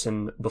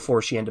comparison,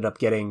 before she ended up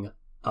getting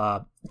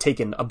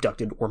taken,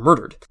 abducted, or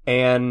murdered.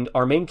 And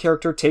our main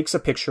character takes a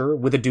picture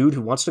with a dude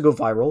who wants to go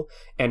viral,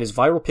 and his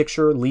viral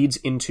picture leads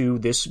into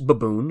this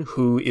baboon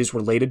who is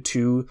related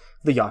to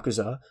the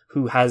Yakuza,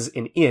 who has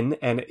an inn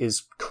and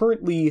is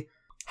currently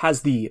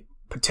has the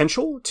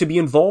potential to be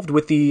involved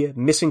with the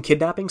missing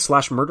kidnapping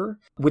 / murder,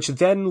 which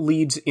then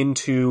leads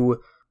into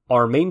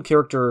our main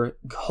character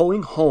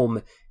going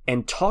home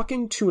and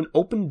talking to an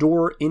open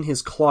door in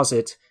his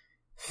closet,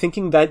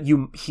 thinking that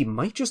he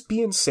might just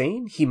be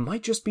insane. He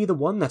might just be the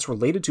one that's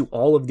related to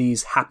all of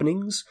these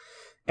happenings,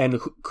 and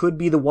could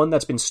be the one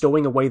that's been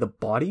stowing away the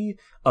body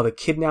of a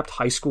kidnapped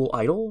high school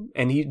idol.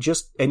 And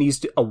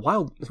he's a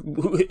wild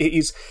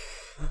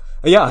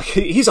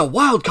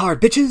card,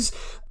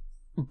 bitches.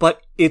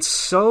 But it's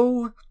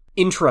so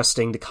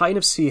interesting to kind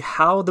of see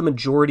how the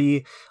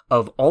majority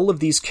of all of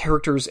these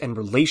characters and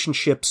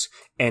relationships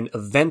and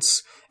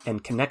events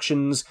and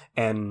connections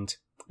and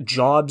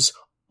jobs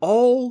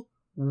all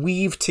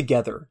weave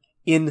together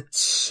in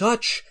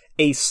such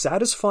a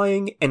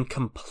satisfying and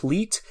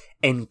complete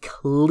and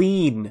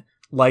clean,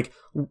 like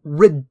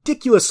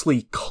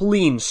ridiculously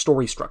clean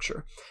story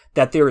structure,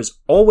 that there is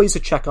always a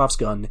Chekhov's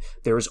gun.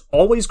 There is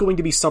always going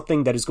to be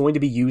something that is going to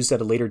be used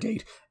at a later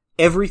date.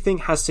 Everything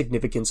has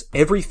significance,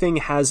 everything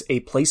has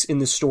a place in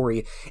the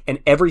story, and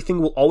everything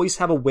will always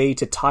have a way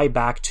to tie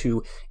back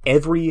to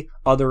every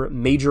other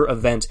major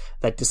event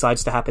that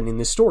decides to happen in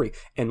this story.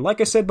 And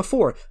like I said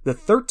before, the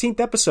 13th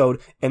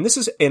episode, and this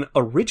is an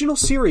original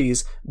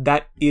series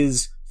that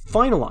is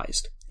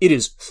finalized. It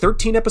is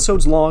 13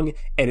 episodes long,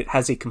 and it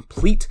has a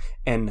complete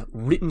and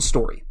written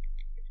story.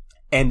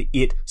 And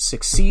it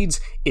succeeds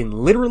in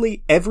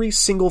literally every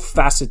single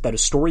facet that a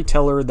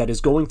storyteller that is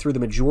going through the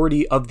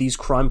majority of these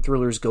crime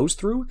thrillers goes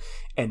through,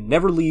 and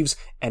never leaves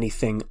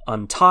anything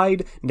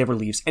untied, never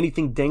leaves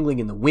anything dangling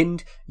in the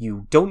wind.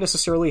 You don't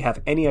necessarily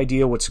have any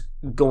idea what's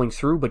going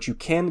through, but you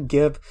can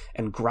give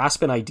and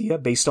grasp an idea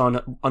based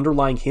on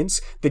underlying hints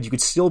that you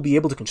could still be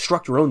able to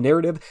construct your own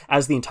narrative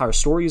as the entire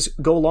stories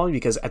go along,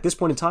 because at this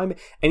point in time,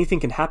 anything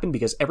can happen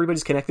because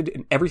everybody's connected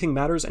and everything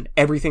matters and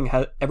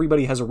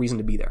everybody has a reason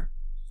to be there.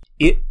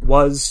 It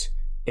was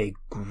a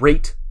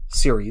great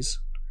series.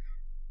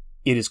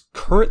 It is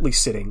currently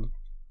sitting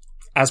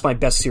as my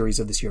best series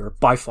of this year,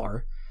 by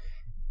far,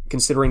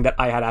 considering that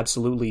I had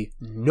absolutely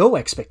no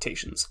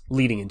expectations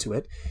leading into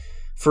it.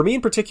 For me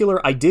in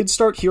particular, I did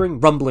start hearing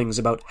rumblings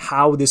about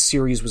how this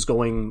series was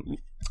going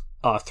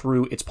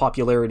through its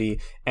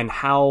popularity, and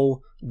how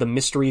the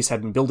mysteries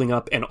had been building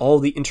up, and all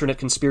the internet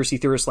conspiracy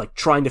theorists like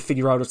trying to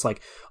figure out, it's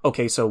like,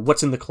 okay, so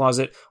what's in the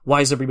closet?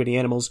 Why is everybody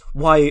animals?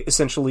 Why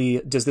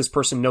essentially does this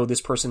person know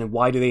this person, and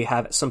why do they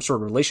have some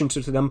sort of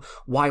relationship to them?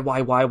 Why?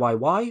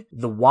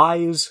 The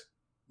whys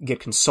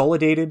get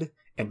consolidated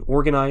and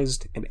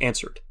organized and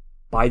answered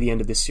by the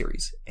end of this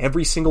series.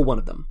 Every single one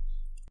of them.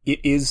 It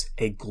is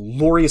a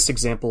glorious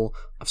example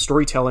of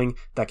storytelling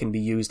that can be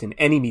used in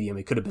any medium.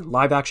 It could have been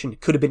live action, it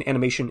could have been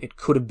animation, it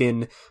could have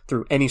been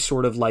through any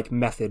sort of like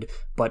method,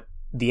 but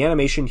the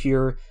animation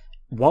here,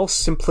 while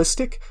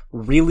simplistic,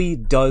 really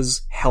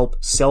does help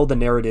sell the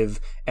narrative,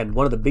 and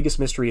one of the biggest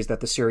mysteries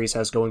that the series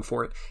has going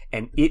for it.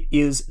 And it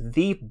is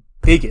the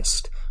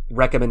biggest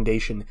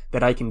recommendation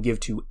that I can give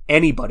to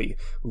anybody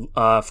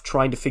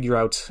trying to figure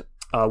out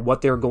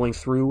what they're going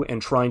through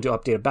and trying to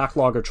update a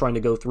backlog or trying to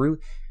go through.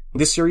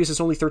 This series is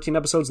only 13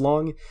 episodes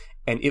long,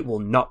 and it will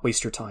not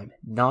waste your time.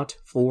 Not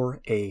for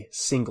a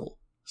single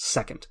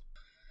second.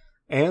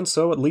 And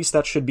so at least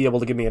that should be able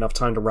to give me enough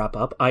time to wrap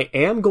up. I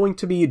am going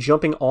to be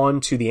jumping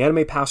on to the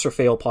Anime Pass or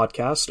Fail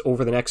podcast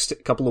over the next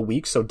couple of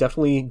weeks, so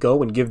definitely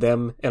go and give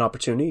them an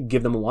opportunity,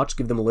 give them a watch,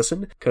 give them a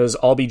listen, because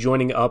I'll be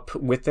joining up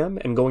with them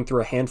and going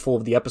through a handful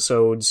of the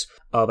episodes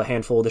of a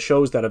handful of the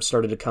shows that have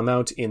started to come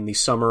out in the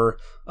summer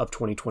of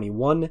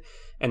 2021,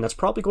 and that's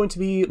probably going to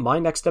be my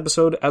next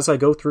episode as I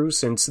go through,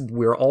 since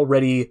we're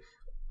already...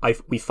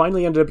 we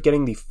finally ended up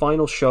getting the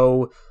final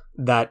show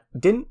that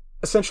didn't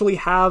essentially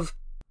have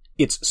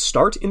its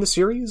start in the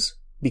series,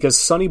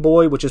 because Sunny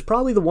Boy, which is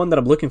probably the one that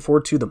I'm looking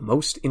forward to the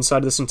most inside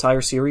of this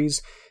entire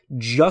series,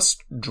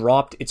 just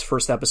dropped its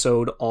first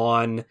episode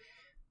on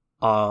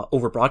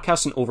over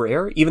broadcast and over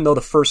air, even though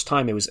the first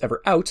time it was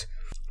ever out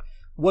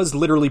was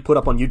literally put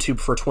up on YouTube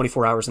for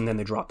 24 hours and then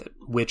they dropped it,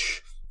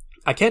 which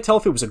I can't tell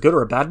if it was a good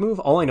or a bad move.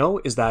 All I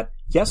know is that,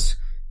 yes,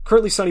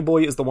 currently Sunny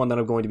Boy is the one that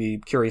I'm going to be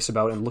curious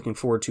about and looking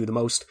forward to the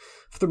most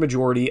for the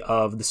majority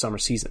of the summer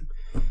season.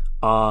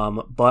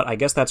 But I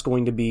guess that's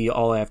going to be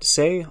all I have to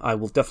say. I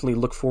will definitely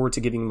look forward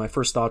to giving my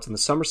first thoughts on the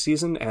summer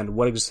season and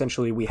what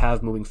essentially we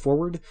have moving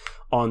forward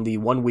on the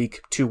 1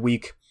 week, 2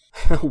 week,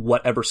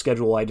 whatever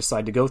schedule I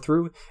decide to go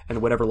through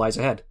and whatever lies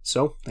ahead.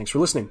 So, thanks for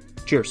listening.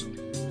 Cheers.